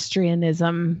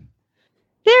equestrianism,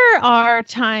 There are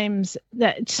times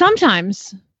that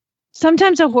sometimes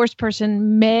a horse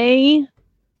person may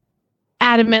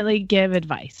adamantly give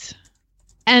advice.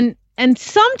 And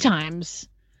sometimes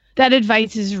that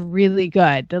advice is really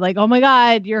good. They're like, oh my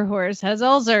God, your horse has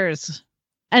ulcers.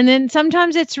 And then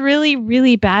sometimes it's really,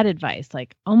 really bad advice.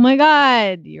 Like, oh my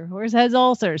God, your horse has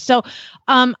ulcers. So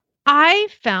I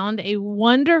found a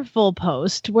wonderful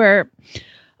post where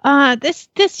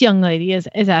this young lady is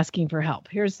asking for help.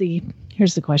 Here's the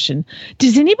question.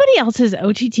 Does anybody else's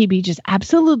OTTB just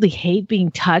absolutely hate being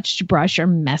touched, brushed, or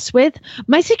messed with?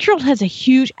 My 6-year-old has a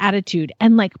huge attitude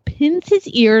and like pins his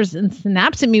ears and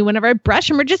snaps at me whenever I brush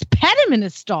him or just pet him in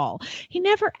his stall. He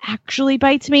never actually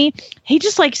bites me. He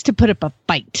just likes to put up a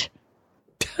fight.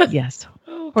 Yes.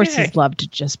 Okay. Horses love to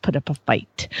just put up a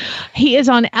fight. He is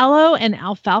on aloe and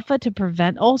alfalfa to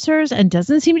prevent ulcers and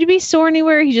doesn't seem to be sore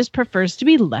anywhere. He just prefers to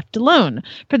be left alone.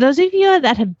 For those of you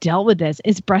that have dealt with this,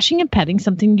 is brushing and petting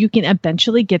something you can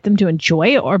eventually get them to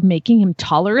enjoy or making him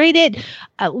tolerate it?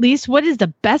 At least what is the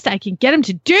best I can get him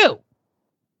to do?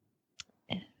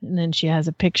 And then she has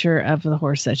a picture of the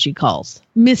horse that she calls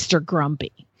Mr.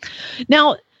 Grumpy.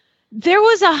 Now, there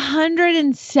was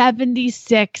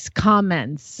 176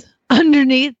 comments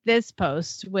underneath this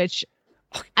post, which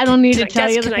I don't need to tell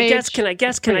you the page. Can I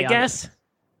guess? Go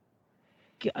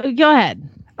ahead.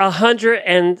 100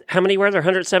 and how many were there?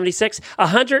 176?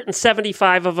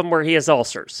 175 of them were he has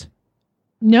ulcers.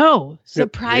 No,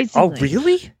 surprisingly. Oh,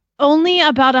 really? Only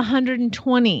about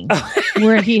 120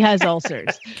 where he has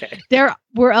ulcers. Okay. There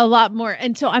were a lot more.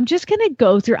 And so I'm just going to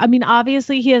go through. I mean,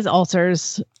 obviously he has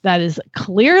ulcers. That is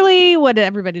clearly what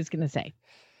everybody's going to say.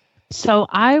 So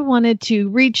I wanted to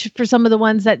reach for some of the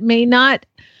ones that may not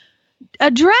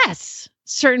address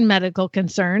certain medical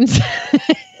concerns,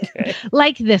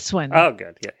 like this one. Oh,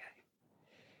 good.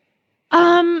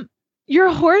 Yeah.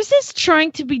 Your horse is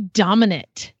trying to be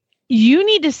dominant. You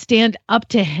need to stand up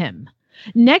to him.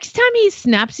 Next time he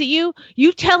snaps at you,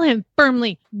 you tell him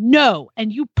firmly no,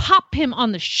 and you pop him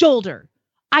on the shoulder.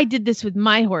 I did this with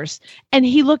my horse, and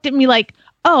he looked at me like,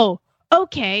 oh,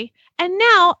 okay. And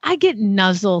now I get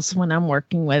nuzzles when I'm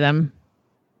working with him.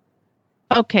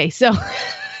 Okay, so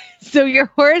your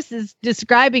horse is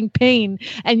describing pain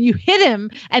and you hit him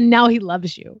and now he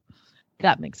loves you.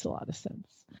 That makes a lot of sense.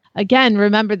 Again,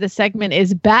 remember the segment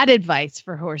is bad advice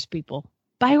for horse people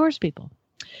by horse people.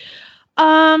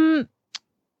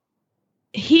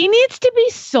 He needs to be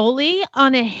solely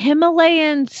on a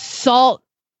Himalayan salt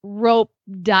rope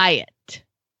diet.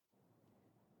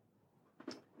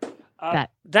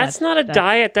 That's not a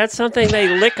diet. That's something they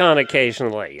lick on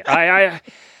occasionally.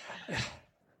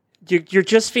 You're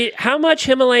just how much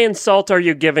Himalayan salt are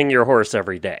you giving your horse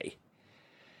every day?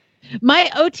 My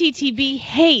OTTB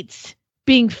hates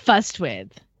being fussed with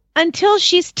until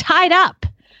she's tied up.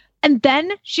 And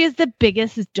then she is the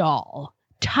biggest doll.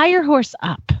 Tie your horse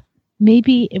up.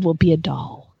 Maybe it will be a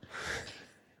doll.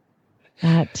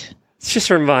 That... It just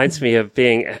reminds me of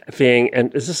being,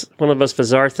 and this is one of the most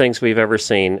bizarre things we've ever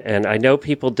seen. And I know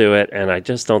people do it, and I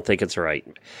just don't think it's right.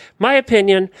 My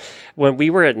opinion, when we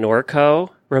were at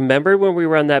Norco, remember when we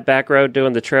were on that back road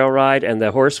doing the trail ride, and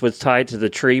the horse was tied to the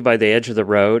tree by the edge of the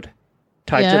road,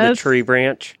 tied to the tree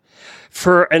branch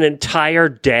for an entire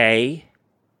day?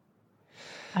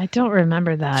 I don't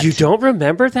remember that. You don't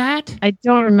remember that? I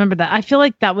don't remember that. I feel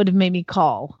like that would have made me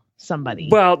call somebody.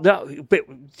 Well, no, but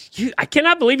I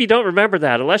cannot believe you don't remember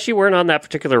that unless you weren't on that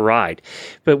particular ride.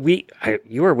 But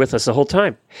you were with us the whole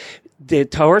time. The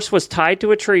horse was tied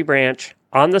to a tree branch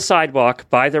on the sidewalk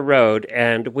by the road,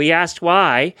 and we asked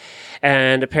why.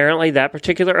 And apparently that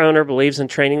particular owner believes in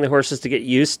training the horses to get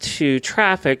used to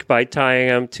traffic by tying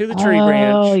them to the tree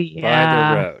branch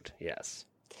by the road. Yes.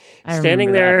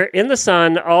 Standing there in the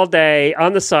sun all day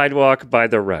on the sidewalk by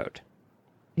the road.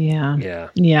 Yeah.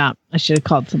 I should have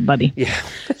called somebody. Yeah.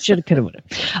 Should have, could have, would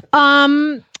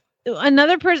have.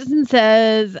 Another person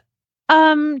says,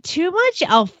 too much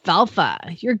alfalfa.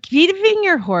 You're giving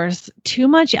your horse too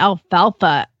much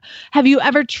alfalfa. Have you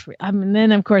ever,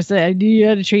 then of course, you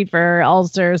had to treat for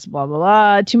ulcers, blah, blah,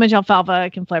 blah. Too much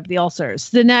alfalfa can flare up the ulcers.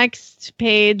 The next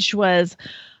page was,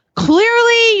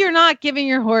 clearly you're not giving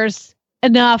your horse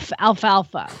enough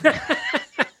alfalfa.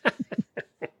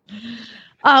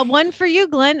 One for you,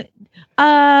 Glenn.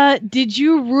 Did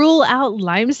you rule out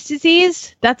Lyme's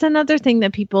disease? That's another thing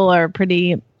that people are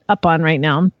pretty up on right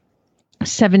now.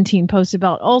 17 posts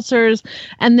about ulcers.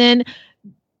 And then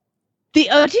The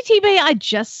OTT bay I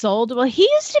just sold, well, he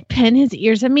used to pin his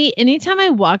ears at me anytime I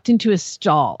walked into a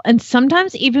stall, and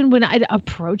sometimes even when I'd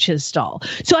approach his stall.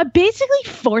 So I basically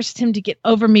forced him to get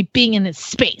over me being in his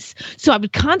space. So I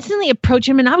would constantly approach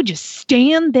him, and I would just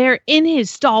stand there in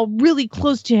his stall really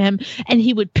close to him, and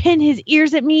he would pin his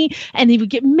ears at me, and he would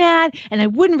get mad, and I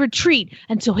wouldn't retreat.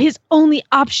 And so his only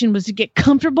option was to get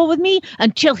comfortable with me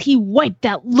until he wiped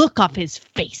that look off his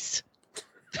face.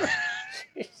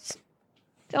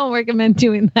 Don't recommend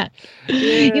doing that.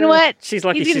 Yeah. You know what? She's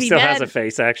lucky she still has a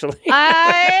face, actually.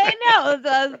 I know. That's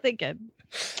what I was thinking.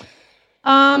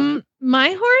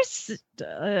 My horse,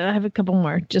 I have a couple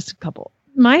more, just a couple.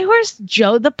 My horse,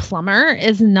 Joe the Plumber,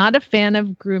 is not a fan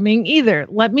of grooming either.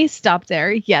 Let me stop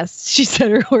there. Yes, she said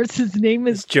her horse's name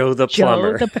is Joe the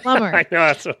Plumber. Joe the Plumber. I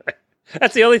know,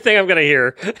 that's the only thing I'm going to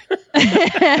hear.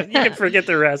 You can forget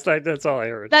the rest. That's all I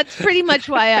heard. That's pretty much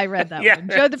why I read that one.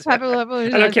 Joe the Plumber. I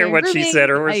don't care what she said.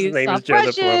 Her horse's name is Joe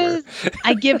the Plumber.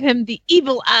 I give him the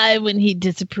evil eye when he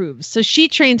disapproves. So she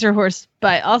trains her horse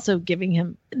by also giving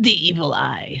him the evil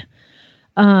eye.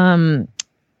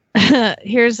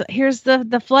 Here's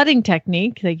the flooding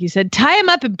technique. Like you said, tie him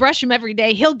up and brush him every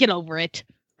day. He'll get over it.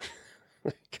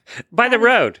 By the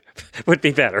road would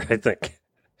be better, I think.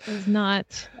 Is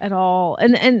not at all.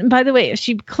 And by the way,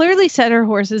 she clearly said her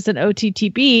horse is an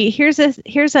OTTB.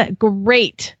 Here's a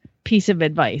great piece of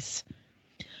advice.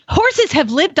 Horses have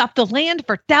lived off the land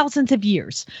for thousands of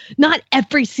years. Not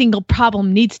every single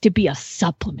problem needs to be a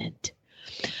supplement.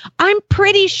 I'm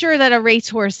pretty sure that a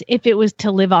racehorse, if it was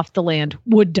to live off the land,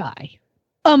 would die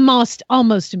almost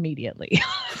immediately.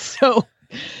 So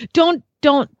don't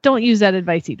use that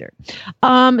advice either.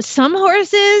 Some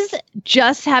horses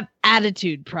just have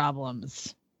attitude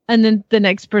problems. And then the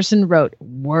next person wrote,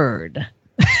 word.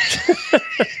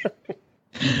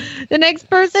 The next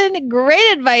person,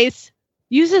 great advice.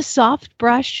 Use a soft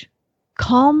brush,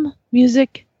 calm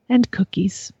music, and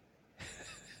cookies.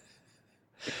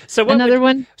 So another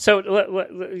one. So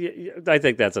I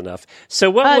think that's enough.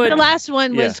 So what would the last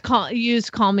one was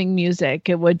use calming music?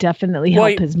 It would definitely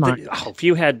help his mind. If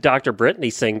you had Dr.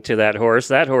 Brittany sing to that horse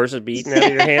would be eating out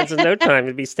of your hands in no time.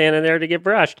 It'd be standing there to get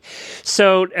brushed.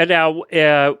 So now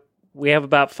we have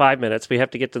about 5 minutes. We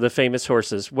have to get to the famous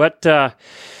horses. What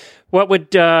would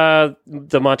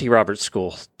the Monty Roberts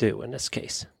School do in this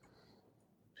case?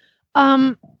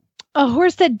 A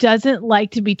horse that doesn't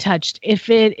like to be touched, if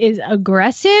it is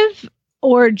aggressive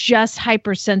or just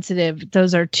hypersensitive,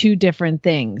 those are two different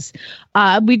things.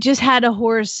 We just had a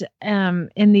horse in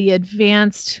the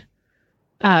advanced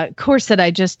course that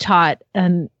I just taught,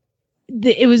 and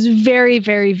it was very,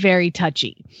 very, very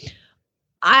touchy.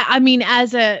 I mean,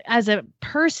 as a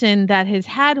person that has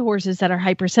had horses that are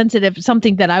hypersensitive,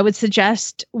 something that I would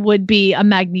suggest would be a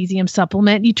magnesium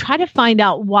supplement. You try to find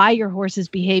out why your horse is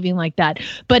behaving like that.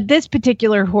 But this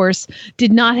particular horse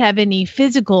did not have any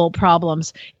physical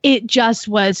problems. It just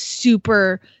was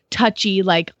super touchy,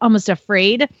 like almost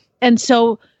afraid. And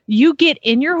so you get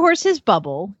in your horse's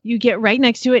bubble, you get right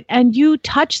next to it, and you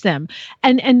touch them.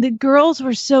 And the girls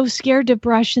were so scared to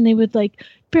brush, and they would like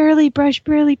barely brush.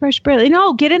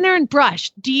 No, get in there and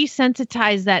brush.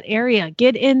 Desensitize that area.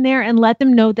 Get in there and let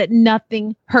them know that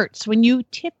nothing hurts. When you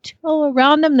tiptoe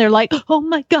around them, they're like, oh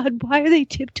my God, why are they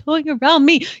tiptoeing around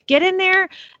me? Get in there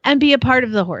and be a part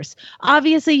of the horse.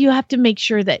 Obviously, you have to make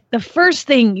sure that the first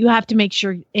thing you have to make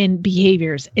sure in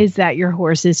behaviors is that your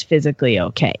horse is physically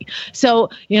okay. So,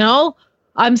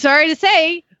 I'm sorry to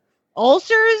say,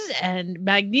 ulcers and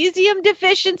magnesium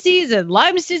deficiencies and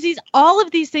Lyme's disease, all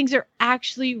of these things are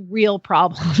actually real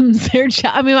problems.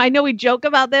 I know we joke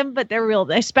about them, but they're real,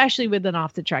 especially with an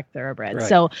off-the-track thoroughbred. Right.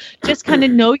 So just kind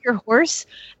of know your horse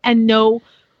and know,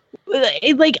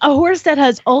 like a horse that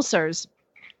has ulcers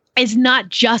is not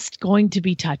just going to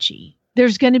be touchy.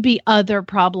 There's going to be other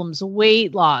problems,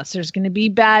 weight loss. There's going to be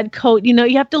bad coat.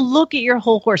 You have to look at your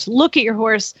whole horse,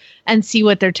 and see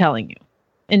what they're telling you.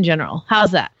 In general.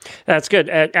 How's that? That's good.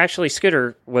 Actually,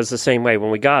 Scooter was the same way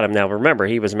when we got him. Now, remember,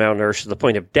 he was malnourished to the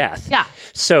point of death. Yeah.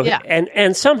 So, yeah.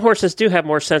 And some horses do have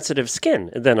more sensitive skin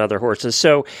than other horses.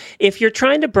 So if you're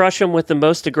trying to brush him with the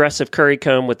most aggressive curry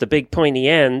comb with the big pointy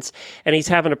ends, and he's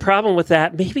having a problem with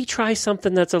that, maybe try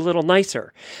something that's a little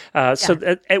nicer.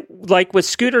 So like with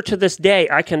Scooter to this day,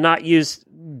 I cannot use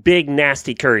big,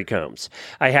 nasty curry combs.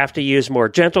 I have to use more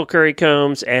gentle curry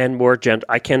combs and more gentle.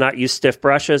 I cannot use stiff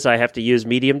brushes. I have to use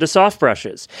medium to soft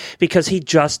brushes because he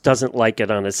just doesn't like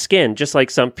it on his skin. Just like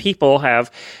some people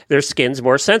have their skin's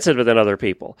more sensitive than other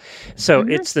people. So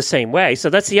it's the same way. So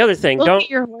that's the other thing. Look at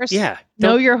your horse. Yeah.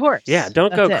 Know your horse. Yeah.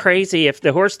 Don't go crazy. If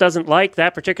the horse doesn't like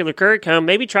that particular curry comb,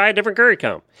 maybe try a different curry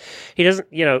comb. He doesn't,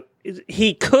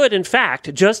 he could, in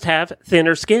fact, just have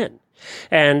thinner skin.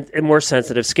 And more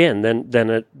sensitive skin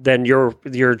than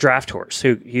your draft horse,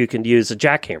 who you can use a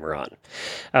jackhammer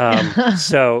on.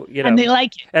 So and they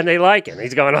like it. And they like it. And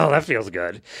he's going, oh, that feels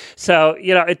good. So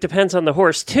it depends on the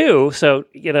horse too. So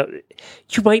you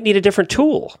might need a different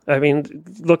tool. I mean,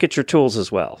 look at your tools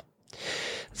as well.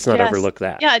 Let's not overlook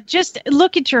that. Yeah, just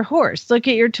look at your horse. Look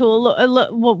at your tool.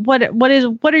 Look,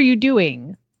 what are you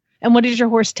doing, and what is your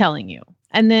horse telling you?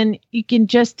 And then you can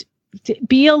just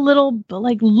be a little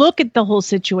look at the whole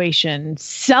situation,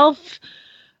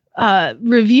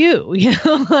 review,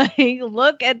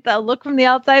 look from the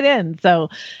outside in. So,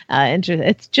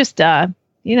 it's just,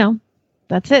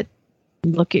 that's it.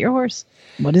 Look at your horse.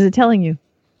 What is it telling you?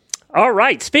 All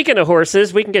right. Speaking of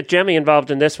horses, we can get Jemmy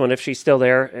involved in this one if she's still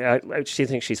there. She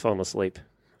thinks she's fallen asleep.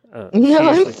 No,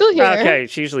 I'm still here. Okay,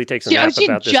 she usually takes a nap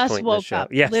about this point in the show.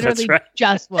 Yeah, literally that's right.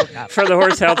 Just woke up. For the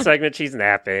horse health segment, she's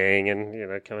napping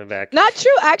and coming back. Not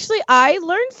true. Actually, I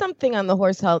learned something on the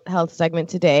horse health segment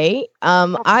today.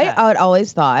 I had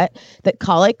always thought that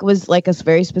colic was like a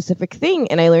very specific thing,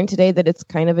 and I learned today that it's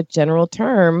kind of a general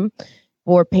term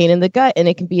for pain in the gut, and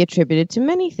it can be attributed to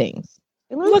many things.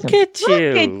 Look at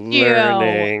you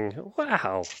learning.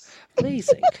 Wow.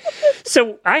 Amazing.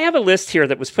 So I have a list here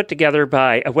that was put together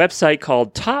by a website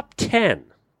called Top 10.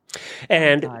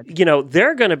 And,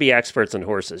 they're going to be experts on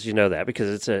horses. You know that because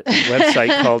it's a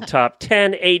website called Top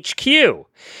 10 HQ.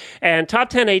 And Top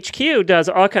 10 HQ does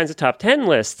all kinds of top 10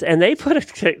 lists. And they put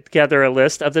together a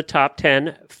list of the top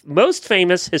 10 most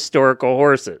famous historical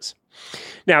horses.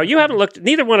 Now,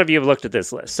 neither one of you have looked at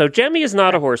this list. So Jemmy is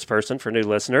not a horse person for new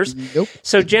listeners. Nope.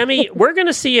 So Jemmy, we're going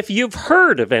to see if you've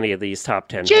heard of any of these top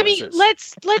 10 Jemmy,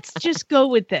 horses. let's just go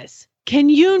with this. Can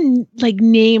you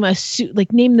name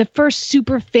the first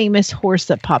super famous horse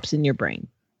that pops in your brain?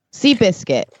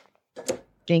 Seabiscuit.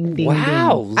 Ding ding.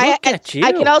 Wow, ding. look at you.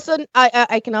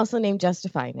 I can also name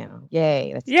Justify now.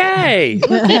 Yay. Yay.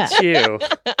 Look at you.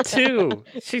 2.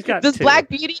 She's got Does 2. Black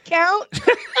Beauty count?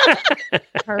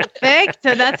 Perfect.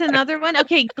 So that's another one.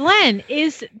 Okay, Glenn,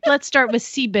 let's start with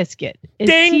Seabiscuit.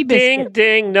 Ding, ding,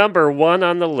 ding. Number 1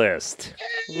 on the list.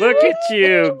 Look at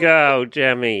you go,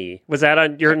 Jemmy. Was that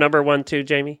on your number 1 too,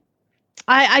 Jamie?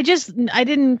 I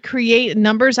didn't create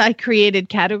numbers. I created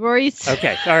categories.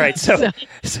 Okay. All right.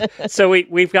 So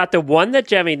we've got the one that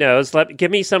Jemmy knows.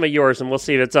 Give me some of yours and we'll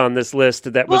see if it's on this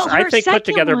list that was, I think, put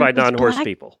together by non-horse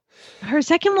people. Her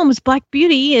second one was Black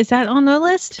Beauty. Is that on the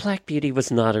list? Black Beauty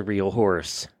was not a real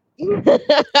horse.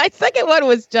 My second one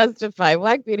was Justify.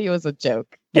 Black Beauty was a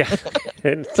joke. Yeah,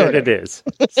 it is.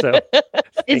 So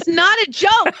it's not a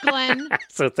joke, Glenn.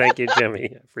 So thank you,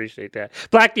 Jemmy. I appreciate that.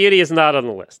 Black Beauty is not on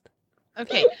the list.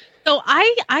 Okay, so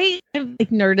I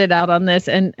nerded out on this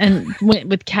and went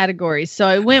with categories. So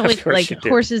I went with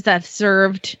horses that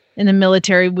served in the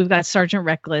military. We've got Sergeant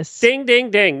Reckless. Ding, ding,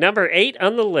 ding. Number 8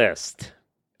 on the list.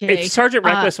 Okay. If Sergeant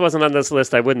Reckless wasn't on this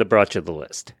list, I wouldn't have brought you the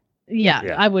list.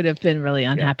 Yeah, I would have been really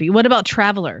unhappy. Yeah. What about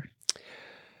Traveler?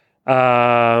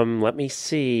 Let me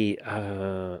see.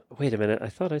 Wait a minute. I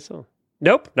thought I saw.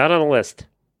 Nope, not on the list.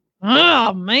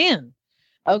 Oh man.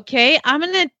 Okay, I'm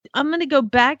gonna go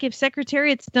back. If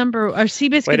Secretariat's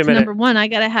Seabiscuit's number 1, I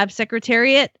gotta have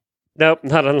Secretariat. Nope,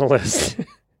 not on the list.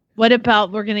 What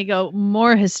about we're gonna go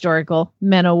more historical?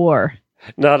 Men of War.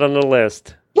 Not on the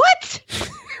list. What?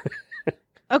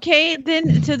 Okay,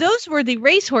 then so those were the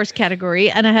racehorse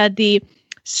category, and I had the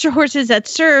horses that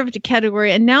served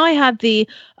category, and now I have the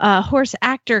horse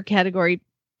actor category.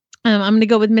 I'm gonna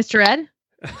go with Mr. Ed.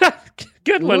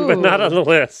 Good one, but not on the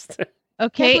list.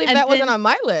 Okay, and that wasn't on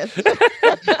my list.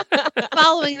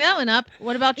 Following that one up,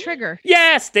 what about Trigger?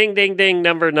 Yes, ding, ding, ding,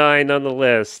 number 9 on the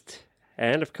list.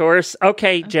 And of course,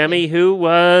 okay, Jemmy, who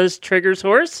was Trigger's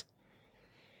horse?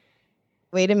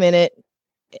 Wait a minute.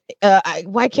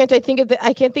 Why can't I think of the?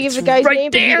 I can't think of the guy's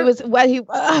name. There. But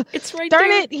it's right darn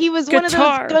there. It! He was guitar.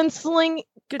 One of those gunsling.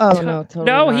 Guitar. Oh no, totally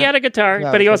no, not. He had a guitar,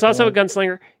 but he was also a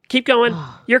gunslinger. Keep going.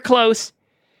 You're close.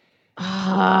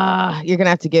 You're gonna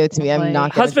have to give it to me. I'm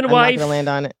not gonna, husband, I'm wife. not gonna land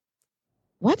on it.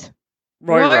 What?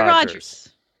 Roy Rogers.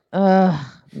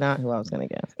 Not who I was gonna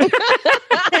guess.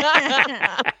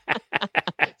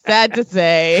 Sad to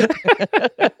say.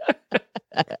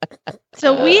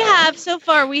 So we had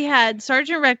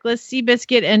Sergeant Reckless,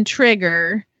 Seabiscuit, and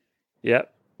Trigger.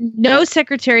 Yep. No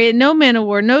Secretariat, no Man of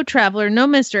War, no Traveler, no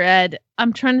Mr. Ed.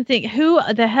 I'm trying to think who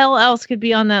the hell else could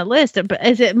be on that list. But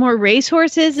is it more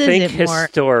racehorses? Is Think it more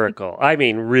historical. I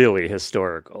mean, really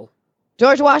historical.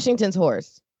 George Washington's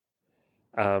horse.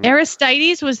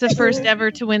 Aristides was the first ever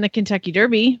to win the Kentucky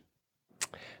Derby.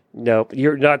 No,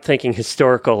 you're not thinking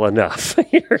historical enough.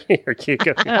 You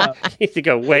need to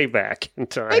go way back in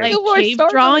time. Like cave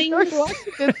drawings?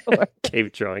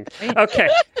 Cave drawings. Okay.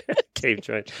 Cave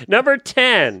drawings. Number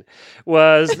 10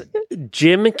 was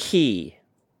Jim Key.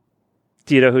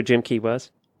 Do you know who Jim Key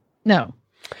was? No.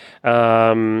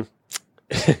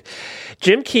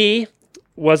 Jim Key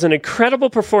was an incredible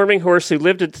performing horse who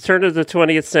lived at the turn of the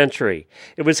 20th century.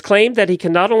 It was claimed that he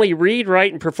could not only read,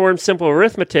 write, and perform simple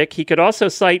arithmetic, he could also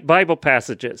cite Bible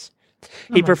passages.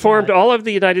 He performed all over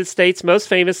the United States, most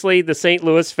famously the St.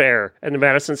 Louis Fair and the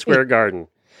Madison Square Garden.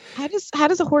 How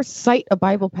does a horse cite a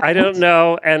Bible passage? I don't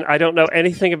know, and I don't know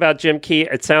anything about Jim Key.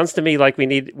 It sounds to me like we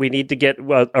need to get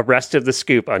a rest of the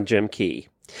scoop on Jim Key.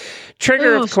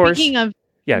 Trigger, of course. Speaking of,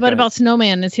 what about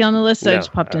Snowman? Is he on the list? I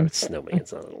just popped in.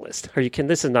 Snowman's not on the list. Are you kidding?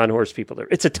 This is non-horse people.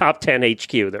 It's a top 10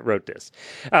 HQ that wrote this.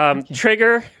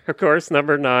 Trigger, of course,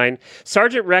 number 9.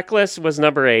 Sergeant Reckless was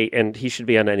number 8, and he should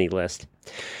be on any list.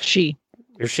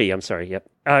 I'm sorry.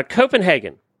 Yep.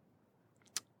 Copenhagen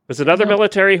was another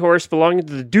military horse belonging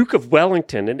to the Duke of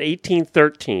Wellington in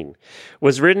 1813.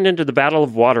 Was ridden into the Battle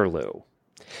of Waterloo.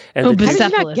 And how did you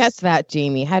not guess that,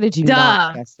 Jamie? How did you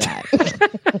not guess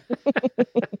that?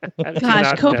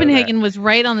 Gosh, Copenhagen was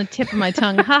right on the tip of my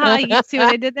tongue. Haha, you see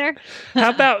what I did there? How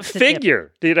about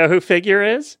Figure? Do you know who Figure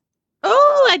is?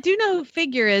 Oh, I do know who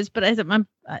Figure is, but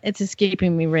it's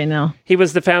escaping me right now. He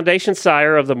was the foundation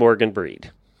sire of the Morgan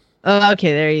breed. Oh,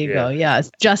 okay, there you go. Yeah,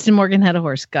 Justin Morgan had a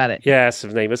horse. Got it. Yes,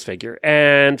 his name was Figure.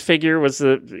 And Figure was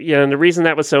and the reason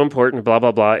that was so important, blah,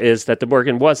 blah, blah, is that the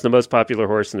Morgan was the most popular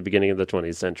horse in the beginning of the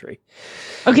 20th century.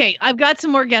 Okay, I've got some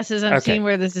more guesses. I'm seeing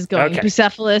where this is going. Okay.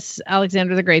 Bucephalus,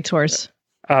 Alexander the Great's horse.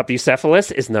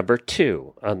 Bucephalus is number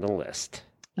 2 on the list.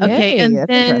 Okay, and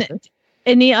then impressive.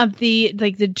 Any of the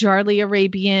Jarly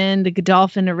Arabian, the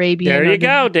Godolphin Arabian. There you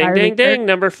go. Ding, ding, ding.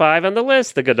 Number 5 on the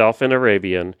list, the Godolphin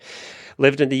Arabian.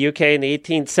 Lived in the UK in the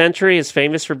 18th century, is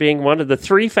famous for being one of the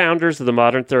 3 founders of the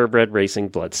modern thoroughbred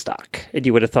racing bloodstock. And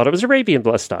you would have thought it was Arabian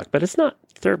bloodstock, but it's not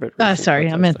thoroughbred.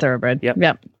 Sorry, I meant thoroughbred.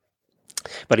 Yep.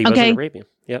 But he was an Arabian.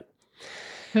 Yep.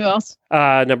 Who else?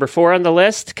 Number 4 on the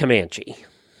list, Comanche.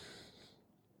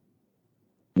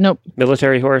 Nope.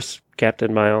 Military horse,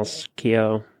 Captain Miles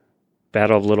Keogh,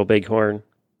 Battle of Little Bighorn.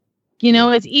 You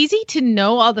know, it's easy to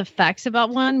know all the facts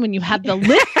about one when you have the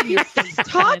list. He's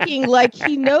talking like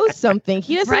he knows something.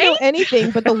 He doesn't know anything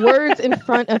but the words in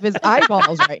front of his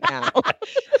eyeballs right now.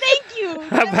 Thank you.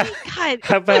 God,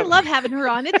 I love having her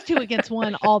on. It's 2 against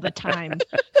 1 all the time.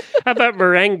 How about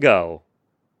Marengo?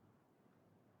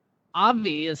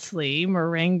 Obviously,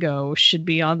 Marengo should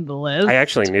be on the list. I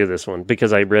actually knew this one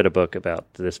because I read a book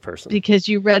about this person. Because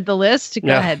you read the list?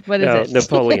 Go ahead. What is it?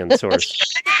 Napoleon's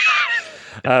horse.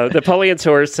 Napoleon's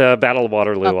horse, Battle of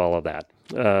Waterloo, all of that.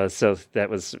 So that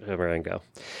was Marengo.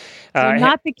 So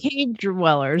not the cave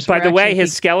dwellers. By the way,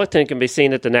 his skeleton can be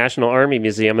seen at the National Army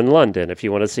Museum in London if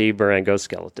you want to see Marengo's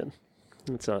skeleton.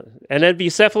 And then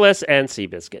Bucephalus and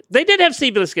Seabiscuit. They did have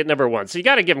Seabiscuit number 1, so you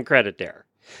got to give them credit there.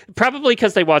 Probably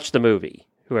because they watched the movie,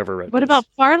 whoever wrote What about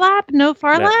Farlap? No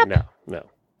Farlap? No.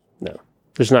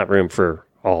 There's not room for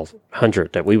all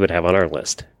 100 that we would have on our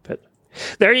list. But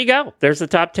there you go. There's the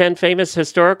top 10 famous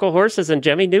historical horses, and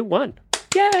Jemmy knew 1.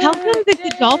 Yay! How come the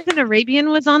Godolphin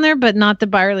Arabian was on there, but not the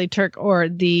Byerly Turk or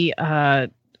the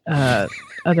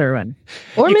other one?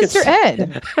 Or Mr.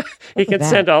 Ed. You can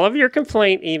send all of your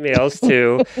complaint emails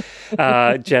to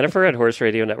Jennifer at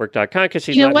horseradionetwork.com because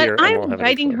she's not here. I'm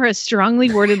writing her a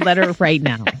strongly worded letter right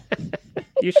now.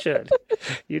 You should.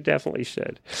 You definitely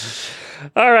should.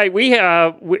 All right, we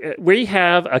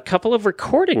have a couple of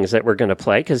recordings that we're going to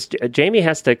play because Jamie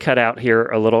has to cut out here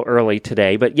a little early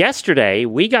today. But yesterday,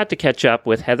 we got to catch up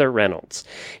with Heather Reynolds.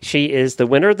 She is the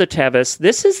winner of the Tevis.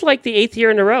 This is like the 8th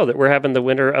year in a row that we're having the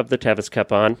winner of the Tevis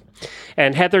Cup on.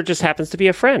 And Heather just happens to be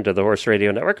a friend of the Horse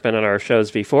Radio Network, been on our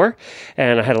shows before.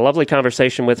 And I had a lovely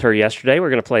conversation with her yesterday. We're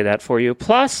going to play that for you.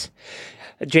 Plus,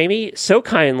 Jamie so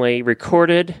kindly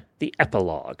recorded the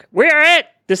epilogue. We're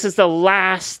at this is the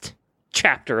last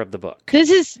chapter of the book. This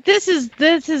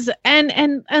is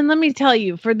and let me tell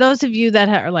you, for those of you that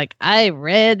are like, I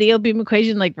read the Opium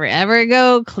Equation like forever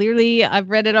ago, clearly I've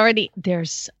read it already.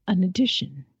 There's an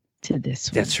addition to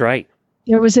this one. That's right.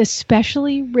 There was a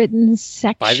specially written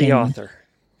section by the author,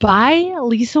 by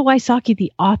Lisa Wysocki,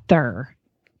 the author.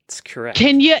 That's correct.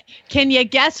 Can you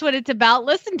guess what it's about?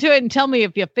 Listen to it and tell me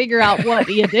if you figure out what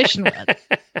the addition was.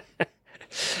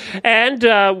 And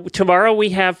tomorrow we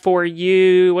have for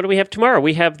you, what do we have tomorrow?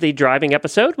 We have the driving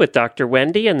episode with Dr.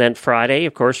 Wendy. And then Friday,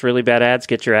 of course, really bad ads.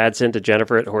 Get your ads into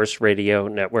Jennifer at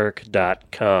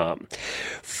horseradionetwork.com.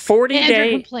 40 and day.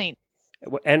 Your complaint.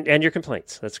 And your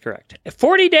complaints. That's correct.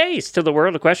 40 days to the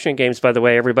World of Equestrian Games, by the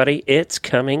way, everybody. It's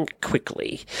coming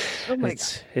quickly. Oh, my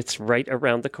God. It's right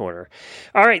around the corner.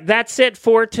 All right, that's it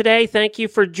for today. Thank you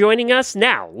for joining us.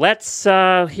 Now, let's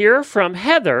hear from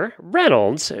Heather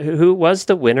Reynolds, who was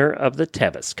the winner of the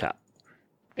Tevis Cup.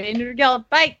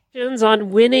 Bye. On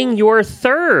winning your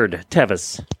third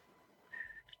Tevis.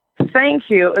 Thank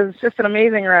you. It was just an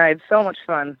amazing ride. So much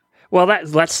fun. Well,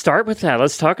 let's start with that.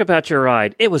 Let's talk about your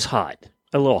ride. It was hot,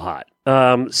 a little hot.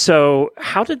 So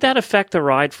how did that affect the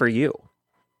ride for you?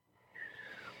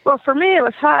 Well, for me, it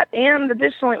was hot, and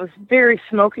additionally, it was very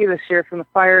smoky this year from the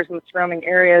fires in the surrounding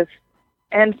areas.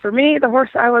 And for me, the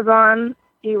horse I was on,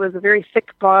 he was a very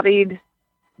thick-bodied,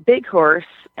 big horse,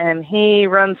 and he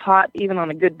runs hot even on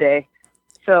a good day.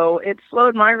 So it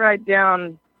slowed my ride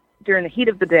down during the heat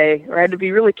of the day, where I had to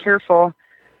be really careful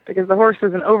because the horse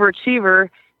is an overachiever,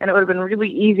 and it would have been really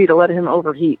easy to let him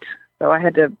overheat. So I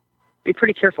had to be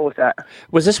pretty careful with that.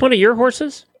 Was this one of your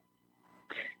horses?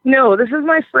 No, this is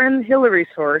my friend Hillary's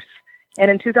horse. And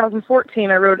in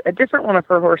 2014, I rode a different one of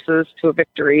her horses to a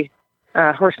victory,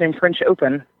 a horse named French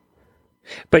Open.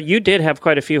 But you did have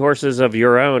quite a few horses of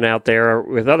your own out there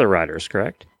with other riders,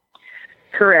 correct?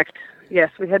 Correct. Yes,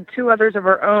 we had two others of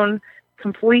our own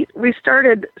complete. We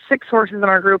started 6 horses in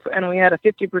our group, and we had a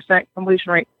 50%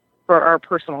 completion rate for our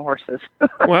personal horses.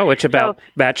 Well, which about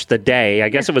matched the day. I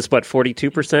guess it was,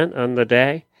 42% on the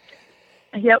day?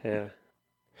 Yep. Yeah.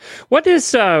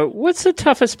 What's the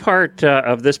toughest part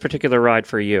of this particular ride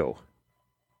for you?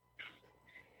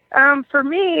 For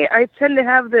me, I tend to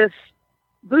have this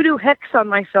voodoo hex on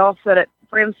myself that at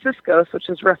Francisco's, which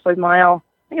is roughly mile,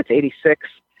 I think it's 86,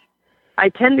 I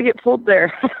tend to get pulled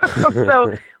there.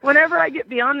 So whenever I get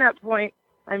beyond that point,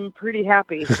 I'm pretty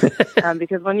happy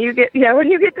because when you get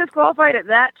disqualified at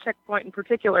that checkpoint in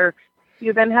particular,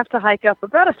 you then have to hike up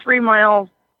about a 3-mile,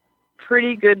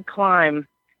 pretty good climb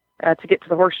to get to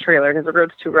the horse trailer because the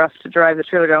road's too rough to drive the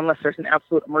trailer down unless there's an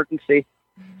absolute emergency.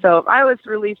 So I was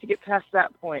relieved to get past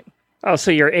that point. Oh,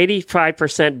 so you're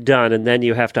 85% done, and then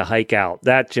you have to hike out.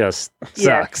 That just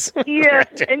sucks. Yeah,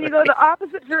 and you go the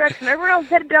opposite direction. Everyone else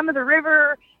headed down to the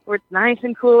river where it's nice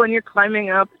and cool, and you're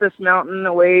climbing up this mountain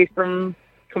away from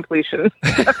completion.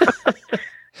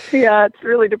 Yeah, it's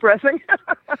really depressing.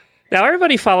 Now,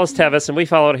 everybody follows Tevis, and we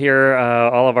followed here.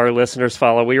 All of our listeners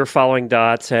follow. We were following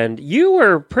Dots, and you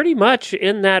were pretty much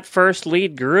in that first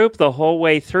lead group the whole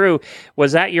way through.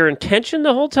 Was that your intention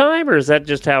the whole time, or is that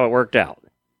just how it worked out?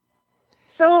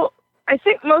 So I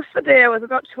think most of the day I was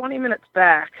about 20 minutes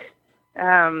back,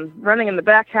 running in the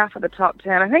back half of the top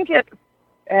 10. I think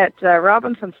at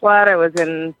Robinson Flat I was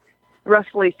in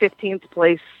roughly 15th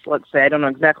place, let's say. I don't know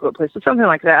exactly what place, but something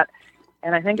like that.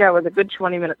 And I think I was a good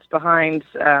 20 minutes behind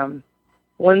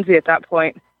Lindsay at that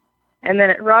point. And then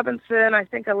at Robinson, I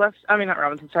think I left,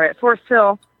 at Forest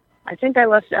Hill, I think I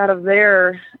left out of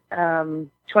there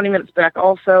 20 minutes back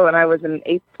also, and I was in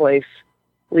 8th place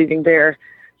leaving there.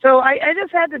 So I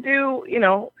just had to do,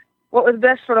 what was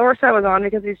best for the horse I was on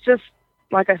because he's just,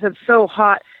 like I said, so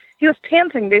hot. He was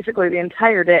panting basically the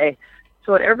entire day.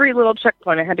 So at every little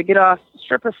checkpoint, I had to get off,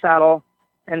 strip a saddle,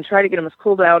 and try to get him as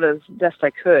cooled out as best I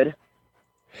could.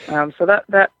 So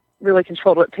that really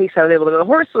controlled what pace I was able to go. The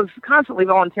horse was constantly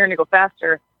volunteering to go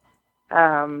faster,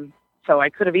 so I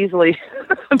could have easily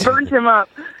burned him up.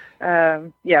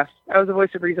 Yeah, I was a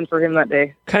voice of reason for him that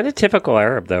day. Kind of typical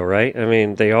Arab, though, right? I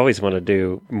mean, they always want to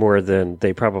do more than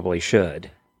they probably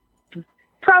should.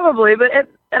 Probably, but at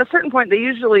a certain point, they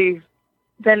usually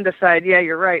then decide, yeah,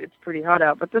 you're right, it's pretty hot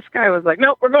out. But this guy was like,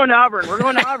 nope, we're going to Auburn. We're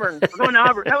going to Auburn. We're going to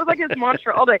Auburn. That was like his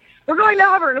mantra all day. We're going to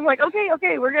Auburn. I'm like,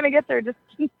 okay, we're going to get there. Just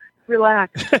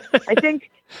relax. I think,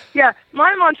 yeah,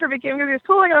 my mantra became, because he was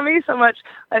pulling on me so much,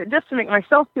 just to make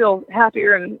myself feel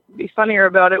happier and be funnier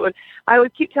about it, I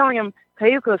would keep telling him,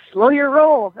 Payuko, slow your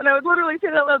roll. And I would literally say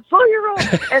that loud, slow your roll.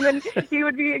 And then he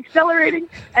would be accelerating.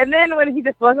 And then when he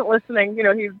just wasn't listening, he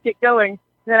would get going.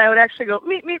 Then I would actually go,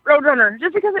 meet, Roadrunner,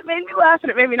 just because it made me laugh and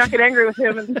it made me not get angry with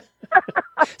him.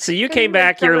 So you came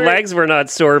back, your legs were not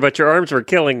sore, but your arms were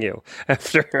killing you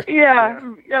after. Yeah,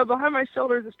 behind my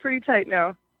shoulders is pretty tight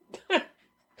now.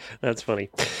 That's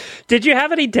funny. Did you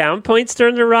have any down points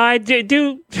during the ride?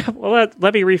 Well,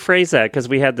 let me rephrase that, because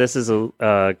we had this as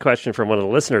a question from one of the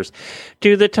listeners.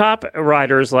 Do the top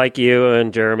riders like you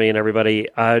and Jeremy and everybody,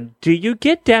 do you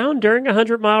get down during a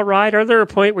 100-mile ride? Are there a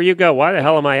point where you go, why the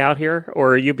hell am I out here?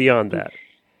 Or are you beyond that?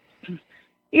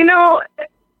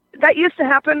 that used to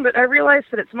happen, but I realized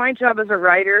that it's my job as a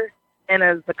rider and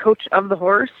as the coach of the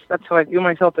horse. That's how I view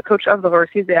myself, the coach of the horse.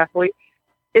 He's the athlete.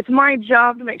 It's my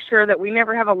job to make sure that we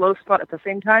never have a low spot at the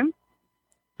same time.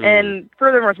 And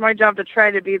furthermore, it's my job to try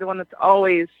to be the one that's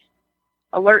always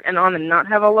alert and on and not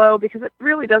have a low, because it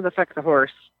really does affect the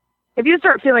horse. If you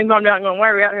start feeling bummed out and going, why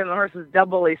are we out here? And the horse is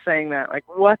doubly saying that. Like,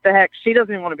 what the heck? She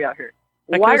doesn't even want to be out here.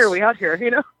 Why are we out here? You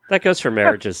know? That goes for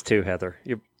marriages too, Heather.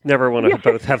 You never want to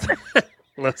both have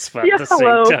low spot at the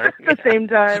hello, same time. At the same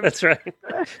time. That's right.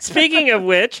 Speaking of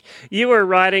which, you were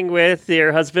riding with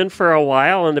your husband for a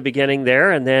while in the beginning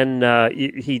there, and then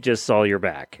he just saw your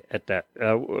back at that.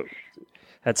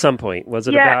 At some point, was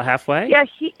it about halfway? Yeah,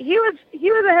 he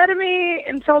was ahead of me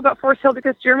until about Forest Hill,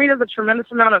 because Jeremy does a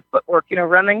tremendous amount of footwork,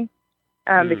 running,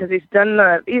 because he's done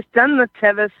the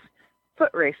Tevis foot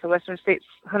race, the Western States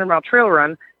 100-mile trail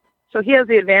run. So he has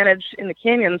the advantage in the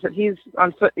canyons that he's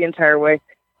on foot the entire way.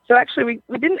 So actually,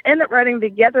 we didn't end up riding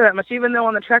together that much, even though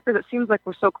on the trackers it seems like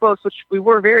we're so close, which we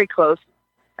were very close,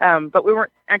 but we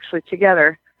weren't actually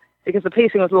together because the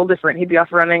pacing was a little different. He'd be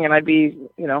off running and I'd be,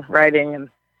 riding and.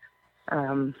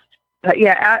 But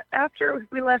yeah, after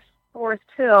we left Forest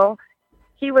Hill,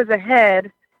 he was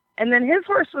ahead, and then his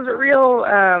horse was a real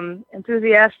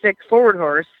enthusiastic forward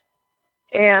horse.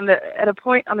 And at a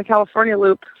point on the California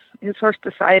Loop, his horse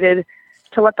decided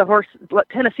to let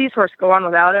Tennessee's horse go on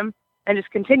without him and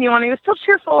just continue on. He was still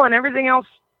cheerful, and everything else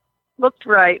looked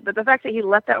right. But the fact that he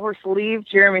let that horse leave,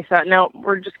 Jeremy thought, no,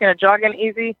 we're just going to jog in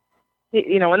easy.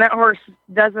 When that horse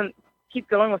doesn't keep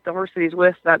going with the horse that he's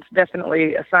with, that's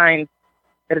definitely a sign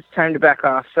that it's time to back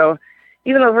off. So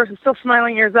even though the horse is still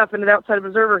smiling ears up into the outside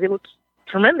observer, he looked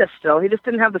tremendous still. He just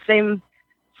didn't have the same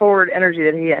forward energy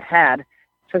that he had.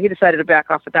 So he decided to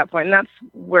back off at that point, and that's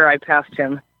where I passed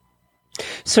him.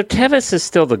 So Tevis is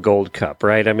still the Gold Cup,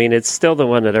 right? I mean, it's still the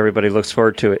one that everybody looks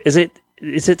forward to. Is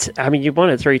it, I mean, you've won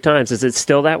it 3 times. Is it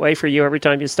still that way for you every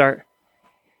time you start?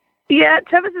 Yeah,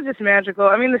 Tevis is just magical.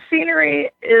 I mean, the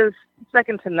scenery is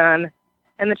second to none.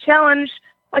 And the challenge,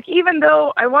 like, even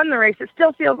though I won the race, it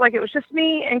still feels like it was just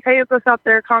me and Cayucos out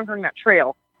there conquering that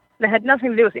trail. And it had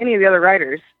nothing to do with any of the other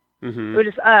riders. Mm-hmm. It was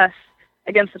just us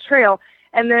against the trail.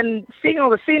 And then seeing all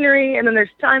the scenery, and then there's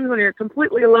times when you're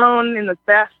completely alone in the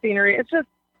vast scenery. It's just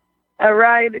a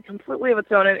ride completely of its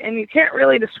own. And you can't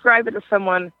really describe it to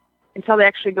someone until they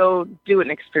actually go do it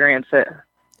and experience it.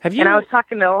 Have you? And I was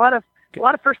talking to a lot of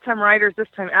first-time riders this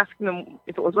time, asking them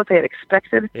if it was what they had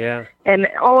expected. Yeah. And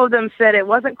all of them said it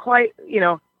wasn't quite,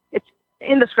 it's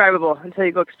indescribable until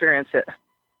you go experience it.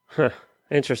 Huh.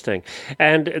 Interesting.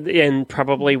 And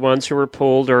probably ones who were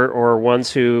pulled or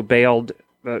ones who bailed,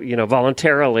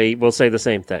 voluntarily will say the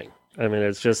same thing. I mean,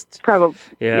 it's just... Probably.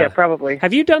 Yeah, probably.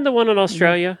 Have you done the one in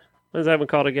Australia? What is that one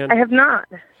called again? I have not.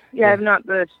 Yeah, I have not.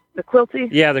 The Quilty?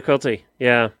 Yeah, the Quilty.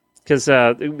 Yeah. Because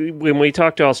when we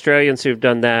talk to Australians who've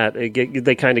done that,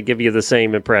 they kind of give you the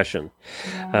same impression.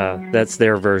 That's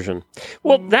their version.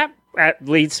 Well, that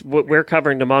leads, we're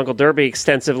covering the Mongol Derby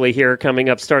extensively here coming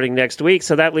up starting next week.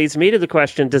 So that leads me to the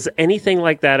question, does anything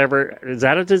like that is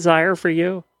that a desire for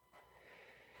you?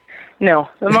 No,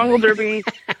 the Mongol Derby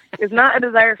is not a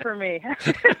desire for me.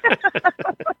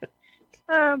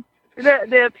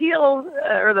 The appeal,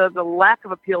 or the lack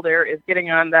of appeal there, is getting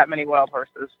on that many wild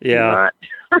horses. Yeah. I'm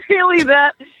not really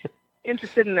that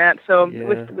interested in that. So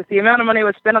with the amount of money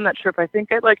we spent on that trip, I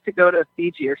think I'd like to go to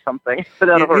Fiji or something. Sit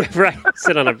on a horse. Right,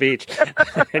 sit on a beach.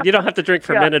 And you don't have to drink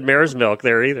fermented mare's milk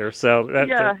there either. So there's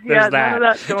that. None of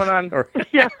that's going on.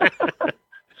 Yeah.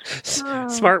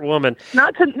 Smart woman.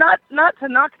 Not to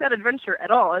knock that adventure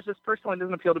at all. It just personally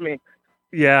doesn't appeal to me.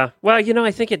 Yeah. Well,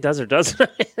 I think it does or doesn't.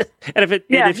 And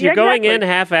if you're going in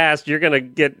half-assed,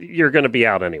 you're gonna be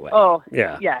out anyway. Oh.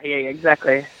 Yeah. Yeah,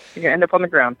 exactly. You're gonna end up on the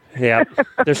ground. Yeah.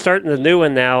 They're starting the new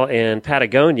one now in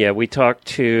Patagonia. We talked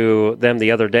to them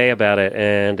the other day about it,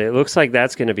 and it looks like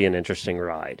that's going to be an interesting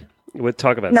ride. We'll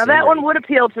talk about now scenery. That one would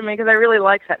appeal to me because I really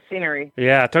like that scenery.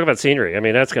 Yeah, talk about scenery. I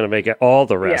mean, that's going to make all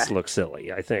the rest look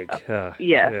silly, I think.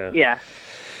 Yeah.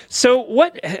 So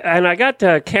and I got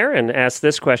Karen asked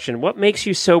this question, what makes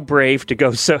you so brave to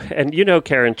go and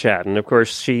Karen Chatton, of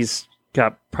course, she's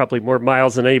got probably more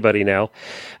miles than anybody now.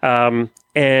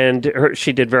 And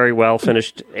she did very well,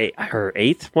 finished her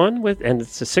 8th one and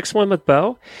it's the 6th one with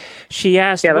Bo. She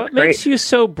asked, what makes you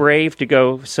so brave to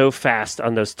go so fast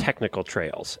on those technical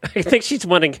trails? I think she's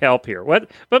wanting help here. What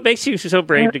makes you so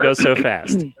brave to go so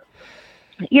fast?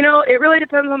 It really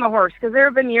depends on the horse, because there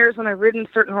have been years when I've ridden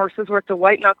certain horses where it's a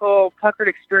white-knuckle, puckered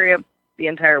experience the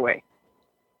entire way.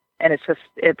 And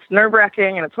it's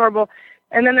nerve-wracking and it's horrible.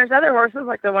 And then there's other horses,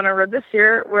 like the one I rode this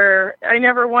year, where I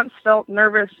never once felt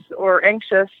nervous or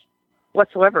anxious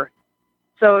whatsoever.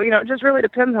 So, it just really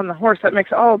depends on the horse. That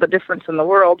makes all the difference in the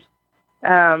world.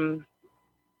 If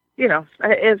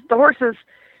the horse is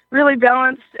really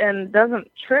balanced and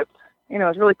doesn't trip,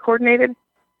 is really coordinated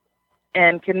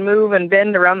and can move and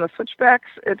bend around the switchbacks,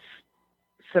 it's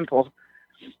simple.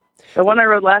 The one I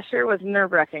rode last year was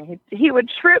nerve-wracking. He would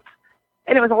trip,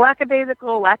 and it was a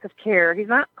lackadaisical lack of care. He's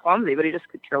not clumsy, but he just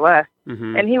could care less.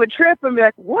 Mm-hmm. And he would trip and be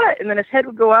like, what? And then his head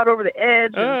would go out over the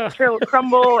edge, and the trail would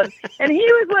crumble, and he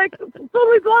was like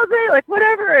totally blasé, like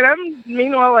whatever. And I'm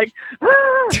meanwhile like,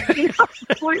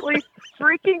 completely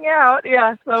freaking out.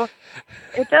 Yeah, so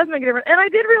it does make a difference. And I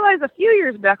did realize a few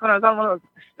years back when I was on one of those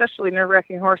especially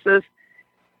nerve-wracking horses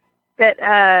that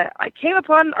I came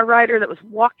upon a rider that was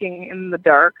walking in the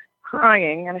dark,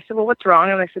 crying. And I said, well, what's wrong?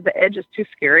 And they said, the edge is too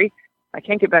scary. I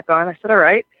can't get back on. I said, all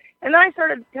right. And then I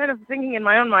started kind of thinking in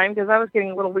my own mind, because I was getting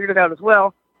a little weirded out as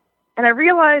well. And I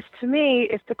realized, to me,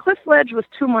 if the cliff ledge was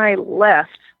to my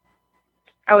left,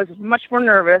 I was much more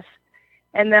nervous.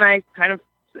 And then I kind of,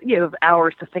 have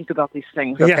hours to think about these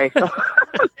things. Okay. Yeah.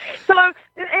 So I'm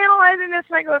analyzing this,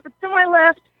 and I go, if it's to my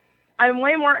left, I'm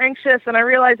way more anxious. And I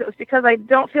realized it was because I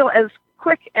don't feel as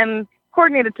quick and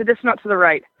coordinated to dismount to the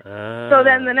right. So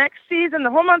then the next season, the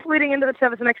whole month leading into the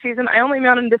Tevis the next season, I only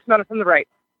mounted and dismounted from the right.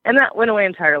 And that went away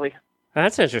entirely.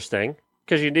 That's interesting,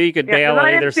 because you knew you could bail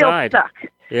on either side. Stuck.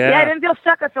 Yeah, I didn't feel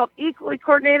stuck. I felt equally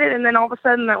coordinated, and then all of a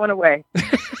sudden that went away.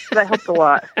 That helped a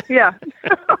lot. Yeah.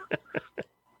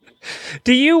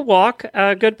 Do you walk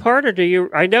a good part, or do you?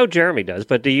 I know Jeremy does,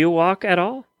 but do you walk at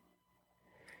all?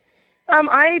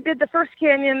 I did the first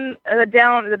canyon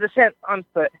down the descent on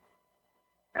foot,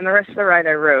 and the rest of the ride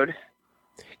I rode.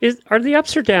 Are the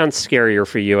ups or downs scarier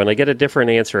for you? And I get a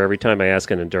different answer every time I ask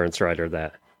an endurance rider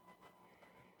that.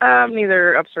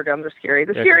 Neither ups or downs are scary.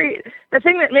 The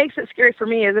thing that makes it scary for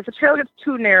me is if the trail gets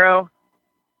too narrow,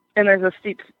 and there's a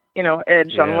steep,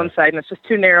 edge on one side, and it's just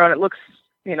too narrow, and it looks,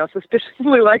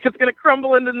 suspiciously like it's going to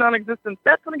crumble into non-existence.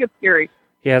 That's when it gets scary.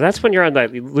 Yeah, that's when you're on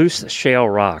that loose shale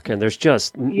rock, and there's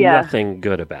just nothing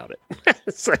good about it.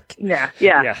 It's like,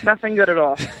 nothing good at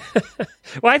all.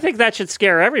 Well, I think that should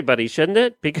scare everybody, shouldn't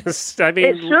it? Because, I mean...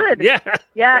 It should.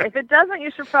 Yeah, if it doesn't, you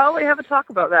should probably have a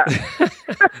talk about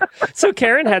that. So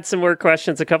Karen had some more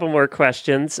questions, a couple more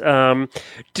questions.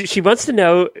 She wants to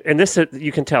know, and this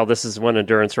you can tell this is one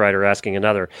endurance rider asking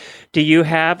another, do you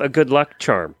have a good luck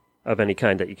charm of any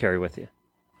kind that you carry with you?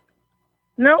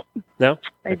 Nope. No?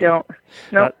 I don't.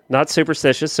 Nope. Not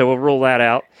superstitious, so we'll rule that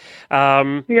out.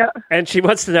 And she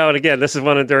wants to know, and again, this is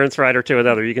one endurance rider to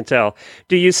another, you can tell.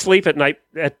 Do you sleep at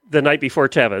the night before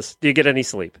Tevis? Do you get any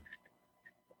sleep?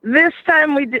 This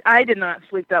time I did not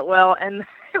sleep that well, and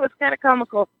it was kind of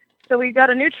comical. So we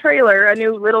got a new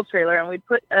little trailer, and we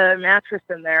put a mattress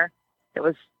in there that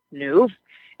was new.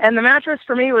 And the mattress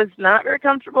for me was not very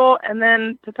comfortable. And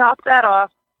then to top that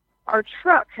off, our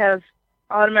truck has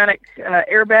automatic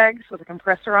airbags with a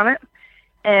compressor on it,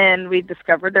 and we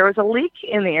discovered there was a leak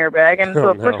in the airbag, and so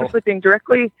of course we're sleeping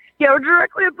directly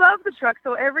above the truck.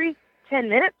 So every 10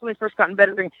 minutes when we first got in bed,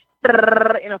 it was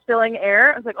doing, filling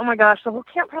air. I was like, oh my gosh, the whole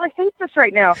camp probably hates this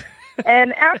right now.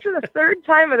 And after the third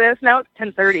time of this, now it's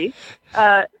 10:30.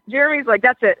 Jeremy's like,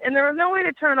 that's it, and there was no way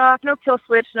to turn it off, no kill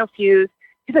switch, no fuse.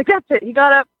 He's like, that's it. He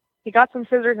got up. He got some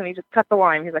scissors, and he just cut the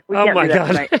line. He's like, we can't do that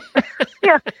tonight.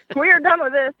 Yeah, we are done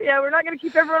with this. Yeah, we're not going to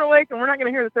keep everyone awake, and we're not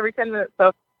going to hear this every 10 minutes.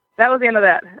 So that was the end of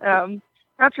that.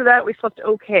 After that, we slept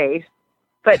okay.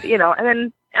 But, and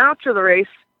then after the race,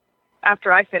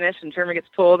 after I finished and Jeremy gets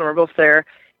pulled and we're both there,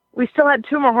 we still had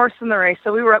two more horses in the race.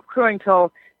 So we were up crewing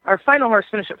till our final horse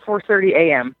finished at 4:30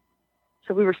 a.m.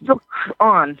 So we were still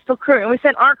crewing. And we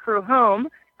sent our crew home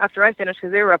after I finished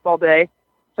because they were up all day.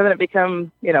 So then it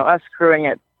became, us crewing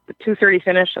at the 2:30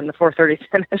 finish and the 4:30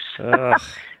 finish. So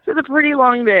it's a pretty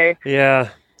long day. Yeah.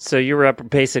 So you were up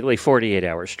basically 48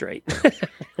 hours straight.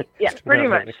 Yeah, pretty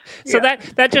much. So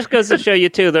that just goes to show you,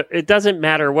 too, that it doesn't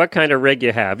matter what kind of rig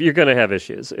you have. You're going to have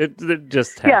issues. It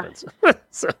just happens.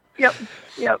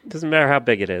 Yep. Doesn't matter how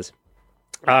big it is.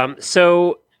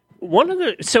 So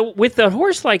with a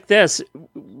horse like this,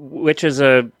 which is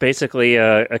basically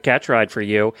a catch ride for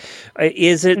you,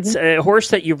 is it a horse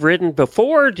that you've ridden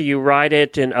before? Do you ride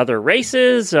it in other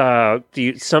races? Do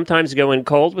you sometimes go in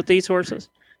cold with these horses?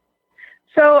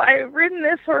 So I've ridden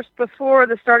this horse before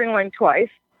the starting line twice.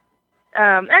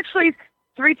 Actually,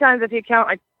 3 times if you count.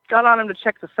 I got on him to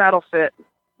check the saddle fit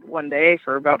one day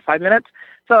for about 5 minutes.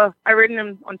 So I ridden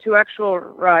him on 2 actual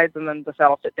rides and then the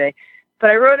saddle fit day. But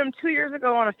I rode him 2 years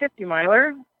ago on a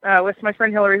 50-miler with my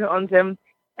friend Hillary, who owns him.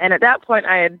 And at that point,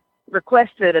 I had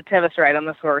requested a Tevis ride on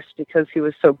this horse because he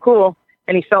was so cool.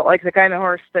 And he felt like the kind of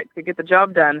horse that could get the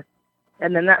job done.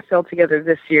 And then that fell together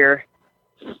this year.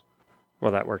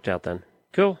 Well, that worked out then.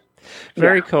 Cool.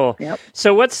 Very cool. Yep.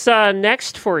 So what's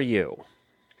next for you?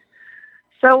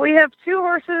 So we have 2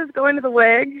 horses going to the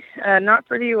WEG, not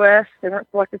for the U.S. They weren't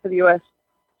selected for the U.S.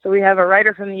 So we have a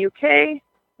rider from the U.K.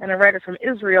 and a rider from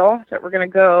Israel that we're going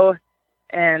to go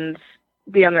and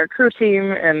be on their crew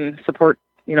team and support,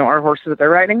 our horses that they're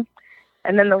riding.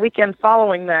 And then the weekend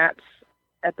following that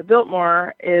at the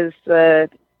Biltmore is the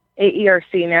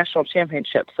AERC National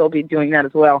Championship. So we'll be doing that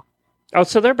as well. Oh,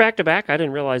 so they're back-to-back? I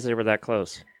didn't realize they were that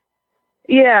close.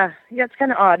 Yeah, it's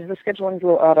kind of odd. The scheduling's a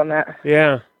little odd on that.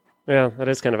 Yeah, that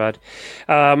is kind of odd.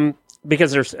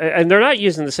 Because they're not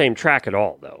using the same track at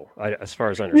all, though, as far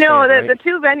as I understand. No, right? the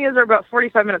 2 venues are about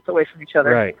 45 minutes away from each other.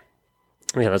 Right.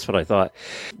 Yeah, that's what I thought.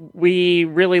 We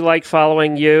really like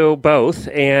following you both,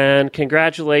 and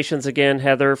congratulations again,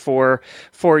 Heather, for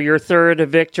your 3rd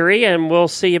victory, and we'll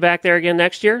see you back there again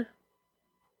next year.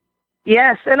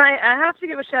 Yes, and I have to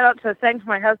give a shout out to thank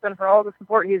my husband for all the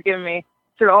support he's given me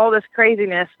through all this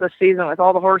craziness this season with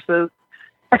all the horses.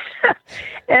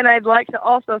 And I'd like to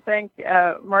also thank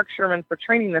Mark Sherman for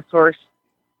training this horse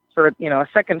for, a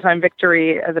 2nd-time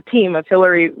victory as a team of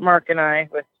Hillary, Mark, and I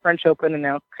with French Open and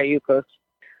now Cayucos.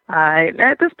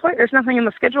 At this point, there's nothing in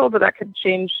the schedule, but that could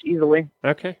change easily.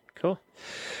 Okay, cool.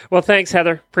 Well, thanks,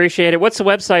 Heather. Appreciate it. What's the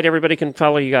website everybody can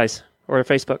follow you guys, or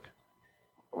Facebook?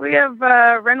 We have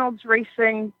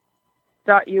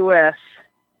reynoldsracing.us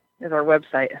is our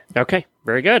website. Okay,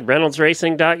 very good.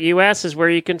 reynoldsracing.us is where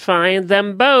you can find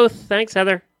them both. Thanks,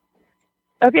 Heather.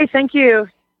 Okay, thank you.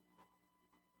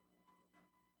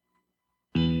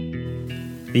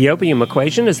 The Opium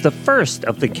Equation is the first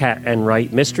of the Cat and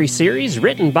Wright mystery series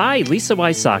written by Lisa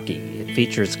Wysocki. It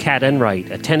features Cat and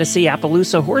Wright, a Tennessee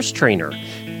Appaloosa horse trainer,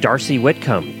 Darcy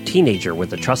Whitcomb, teenager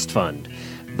with a trust fund,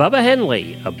 Bubba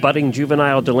Henley, a budding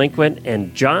juvenile delinquent,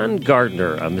 and John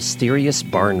Gardner, a mysterious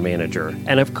barn manager.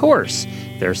 And of course,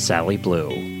 there's Sally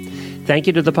Blue. Thank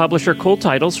you to the publisher Cool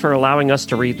Titles for allowing us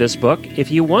to read this book. If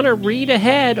you want to read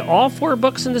ahead, all 4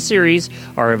 books in the series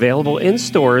are available in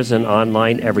stores and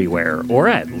online everywhere, or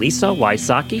at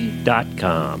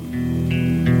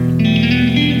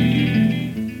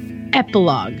lisawysocki.com.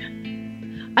 Epilogue.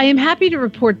 I am happy to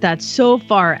report that so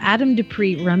far, Adam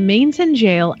Dupree remains in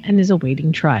jail and is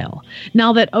awaiting trial.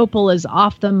 Now that Opal is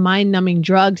off the mind-numbing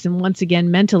drugs and once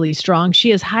again mentally strong, she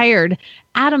has hired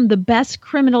Adam the best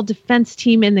criminal defense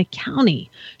team in the county.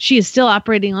 She is still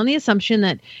operating on the assumption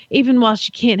that even while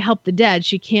she can't help the dead,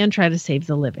 she can try to save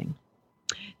the living.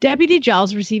 Deputy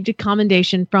Giles received a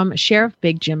commendation from Sheriff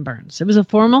Big Jim Burns. It was a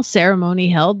formal ceremony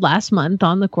held last month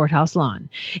on the courthouse lawn.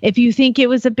 If you think it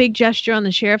was a big gesture on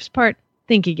the sheriff's part,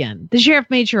 think again. The sheriff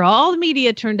made sure all the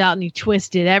media turned out and he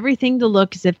twisted everything to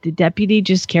look as if the deputy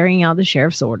just carrying out the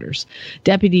sheriff's orders.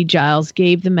 Deputy Giles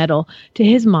gave the medal to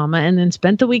his mama and then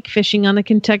spent the week fishing on the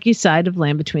Kentucky side of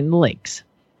Land Between the Lakes.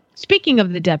 Speaking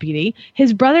of the deputy,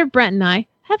 his brother Brent and I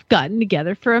have gotten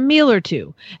together for a meal or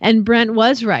two. And Brent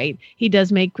was right. He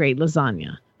does make great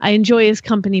lasagna. I enjoy his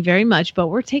company very much, but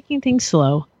we're taking things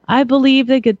slow. I believe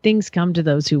that good things come to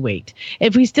those who wait.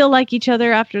 If we still like each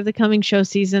other after the coming show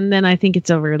season, then I think it's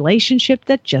a relationship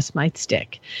that just might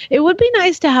stick. It would be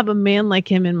nice to have a man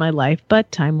like him in my life, but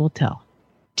time will tell.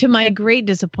 To my great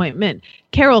disappointment,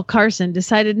 Carol Carson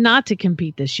decided not to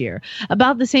compete this year.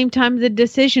 About the same time the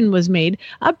decision was made,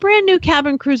 a brand new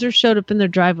cabin cruiser showed up in their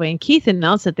driveway, and Keith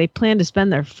announced that they plan to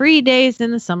spend their free days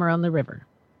in the summer on the river.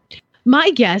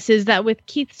 My guess is that with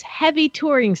Keith's heavy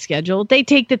touring schedule, they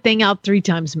take the thing out 3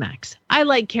 times max. I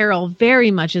like Carol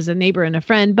very much as a neighbor and a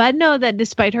friend, but know that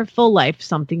despite her full life,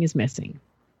 something is missing.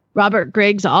 Robert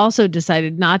Griggs also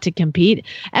decided not to compete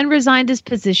and resigned his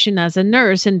position as a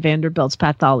nurse in Vanderbilt's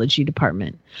pathology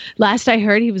department. Last I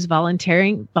heard, he was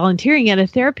volunteering at a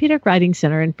therapeutic riding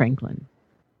center in Franklin.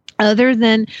 Other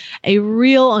than a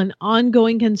real and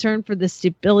ongoing concern for the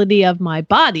stability of my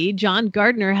body, John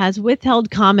Gardner has withheld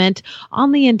comment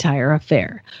on the entire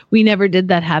affair. We never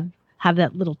did have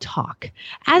that little talk.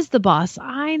 As the boss,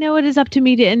 I know it is up to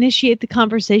me to initiate the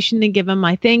conversation and give him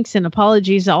my thanks and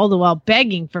apologies, all the while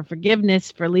begging for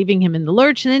forgiveness for leaving him in the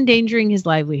lurch and endangering his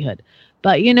livelihood.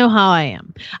 But you know how I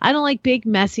am. I don't like big,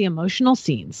 messy, emotional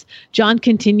scenes. John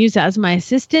continues as my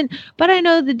assistant, but I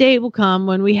know the day will come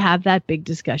when we have that big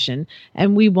discussion,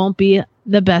 and we won't be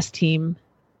the best team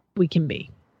we can be.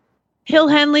 Hill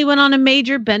Henley went on a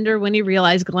major bender when he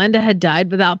realized Glenda had died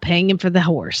without paying him for the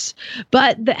horse.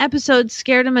 But the episode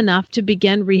scared him enough to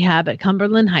begin rehab at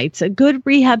Cumberland Heights, a good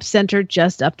rehab center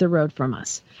just up the road from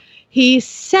us. He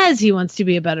says he wants to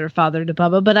be a better father to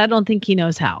Bubba, but I don't think he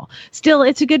knows how. Still,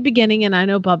 it's a good beginning, and I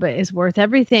know Bubba is worth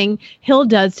everything Hill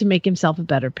does to make himself a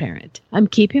better parent. I'm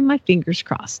keeping my fingers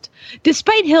crossed.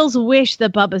 Despite Hill's wish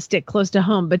that Bubba stick close to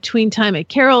home between time at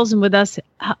Carol's and with us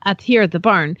here at the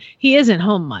barn, he isn't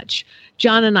home much.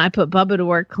 John and I put Bubba to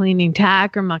work cleaning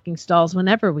tack or mucking stalls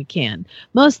whenever we can.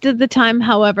 Most of the time,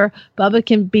 however, Bubba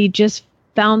can be just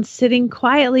found sitting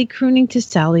quietly crooning to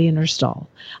Sally in her stall.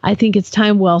 I think it's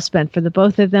time well spent for the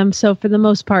both of them, so for the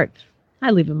most part,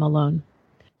 I leave him alone.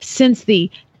 Since the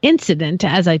incident,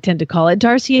 as I tend to call it,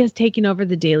 Darcy has taken over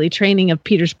the daily training of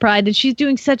Peter's Pride, and she's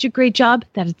doing such a great job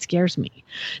that it scares me.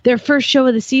 Their first show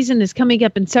of the season is coming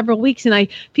up in several weeks, and I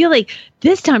feel like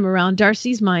this time around,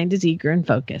 Darcy's mind is eager and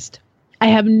focused. I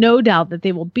have no doubt that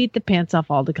they will beat the pants off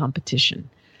all the competition.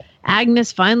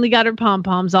 Agnes finally got her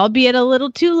pom-poms, albeit a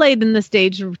little too late in the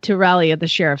stage to rally at the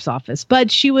sheriff's office,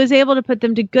 but she was able to put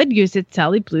them to good use at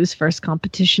Sally Blue's first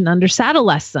competition under saddle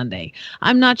last Sunday.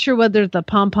 I'm not sure whether the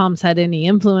pom-poms had any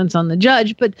influence on the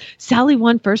judge, but Sally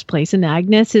won first place, and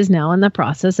Agnes is now in the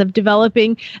process of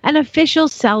developing an official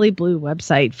Sally Blue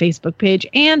website, Facebook page,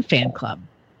 and fan club.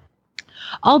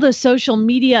 All the social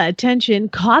media attention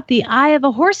caught the eye of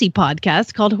a horsey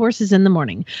podcast called Horses in the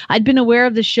Morning. I'd been aware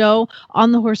of the show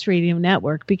on the Horse Radio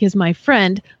Network because my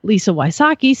friend, Lisa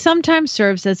Wysocki, sometimes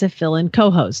serves as a fill-in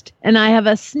co-host, and I have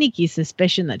a sneaky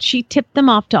suspicion that she tipped them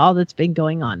off to all that's been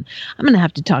going on. I'm going to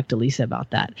have to talk to Lisa about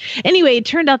that. Anyway, it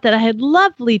turned out that I had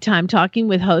lovely time talking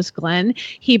with host Glenn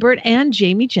Hebert and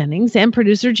Jamie Jennings and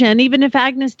producer Jen, even if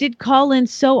Agnes did call in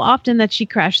so often that she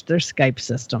crashed their Skype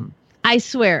system. I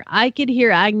swear, I could hear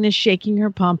Agnes shaking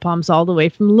her pom-poms all the way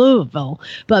from Louisville,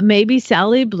 but maybe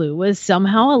Sally Blue was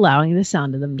somehow allowing the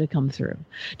sound of them to come through.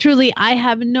 Truly, I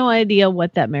have no idea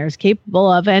what that mare is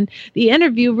capable of, and the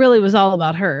interview really was all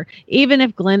about her, even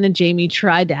if Glenn and Jamie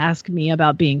tried to ask me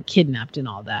about being kidnapped and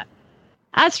all that.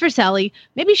 As for Sally,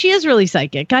 maybe she is really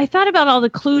psychic. I thought about all the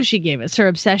clues she gave us. Her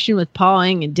obsession with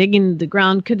pawing and digging into the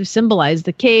ground could have symbolized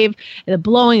the cave. The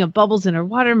blowing of bubbles in her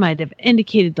water might have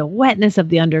indicated the wetness of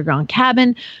the underground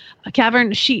cavern.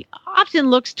 She often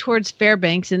looks towards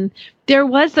Fairbanks, and there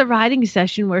was the riding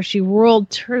session where she whirled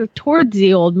towards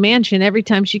the old mansion every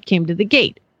time she came to the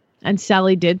gate. And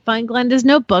Sally did find Glenda's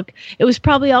notebook. It was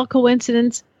probably all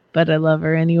coincidence, but I love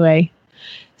her anyway.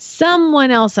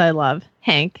 Someone else I love,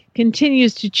 Hank,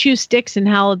 continues to chew sticks and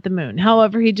howl at the moon.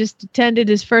 However, he just attended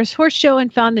his first horse show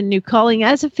and found a new calling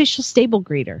as official stable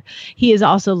greeter. He is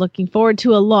also looking forward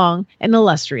to a long and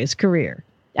illustrious career.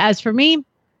 As for me,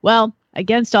 well,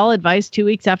 against all advice, 2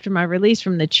 weeks after my release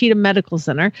from the Cheatham Medical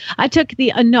Center, I took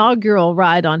the inaugural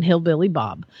ride on Hillbilly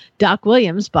Bob. Doc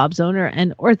Williams, Bob's owner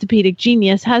and orthopedic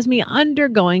genius, has me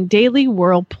undergoing daily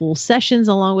whirlpool sessions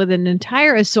along with an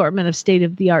entire assortment of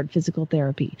state-of-the-art physical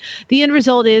therapy. The end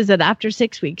result is that after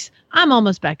 6 weeks, I'm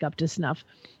almost back up to snuff.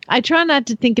 I try not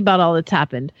to think about all that's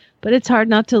happened, but it's hard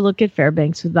not to look at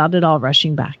Fairbanks without it all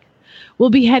rushing back. We'll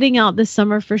be heading out this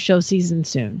summer for show season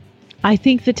soon. I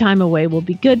think the time away will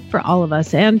be good for all of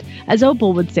us, and as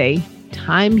Opal would say,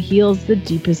 time heals the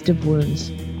deepest of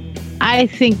wounds. I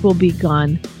think we'll be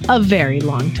gone a very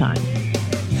long time.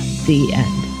 The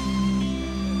end.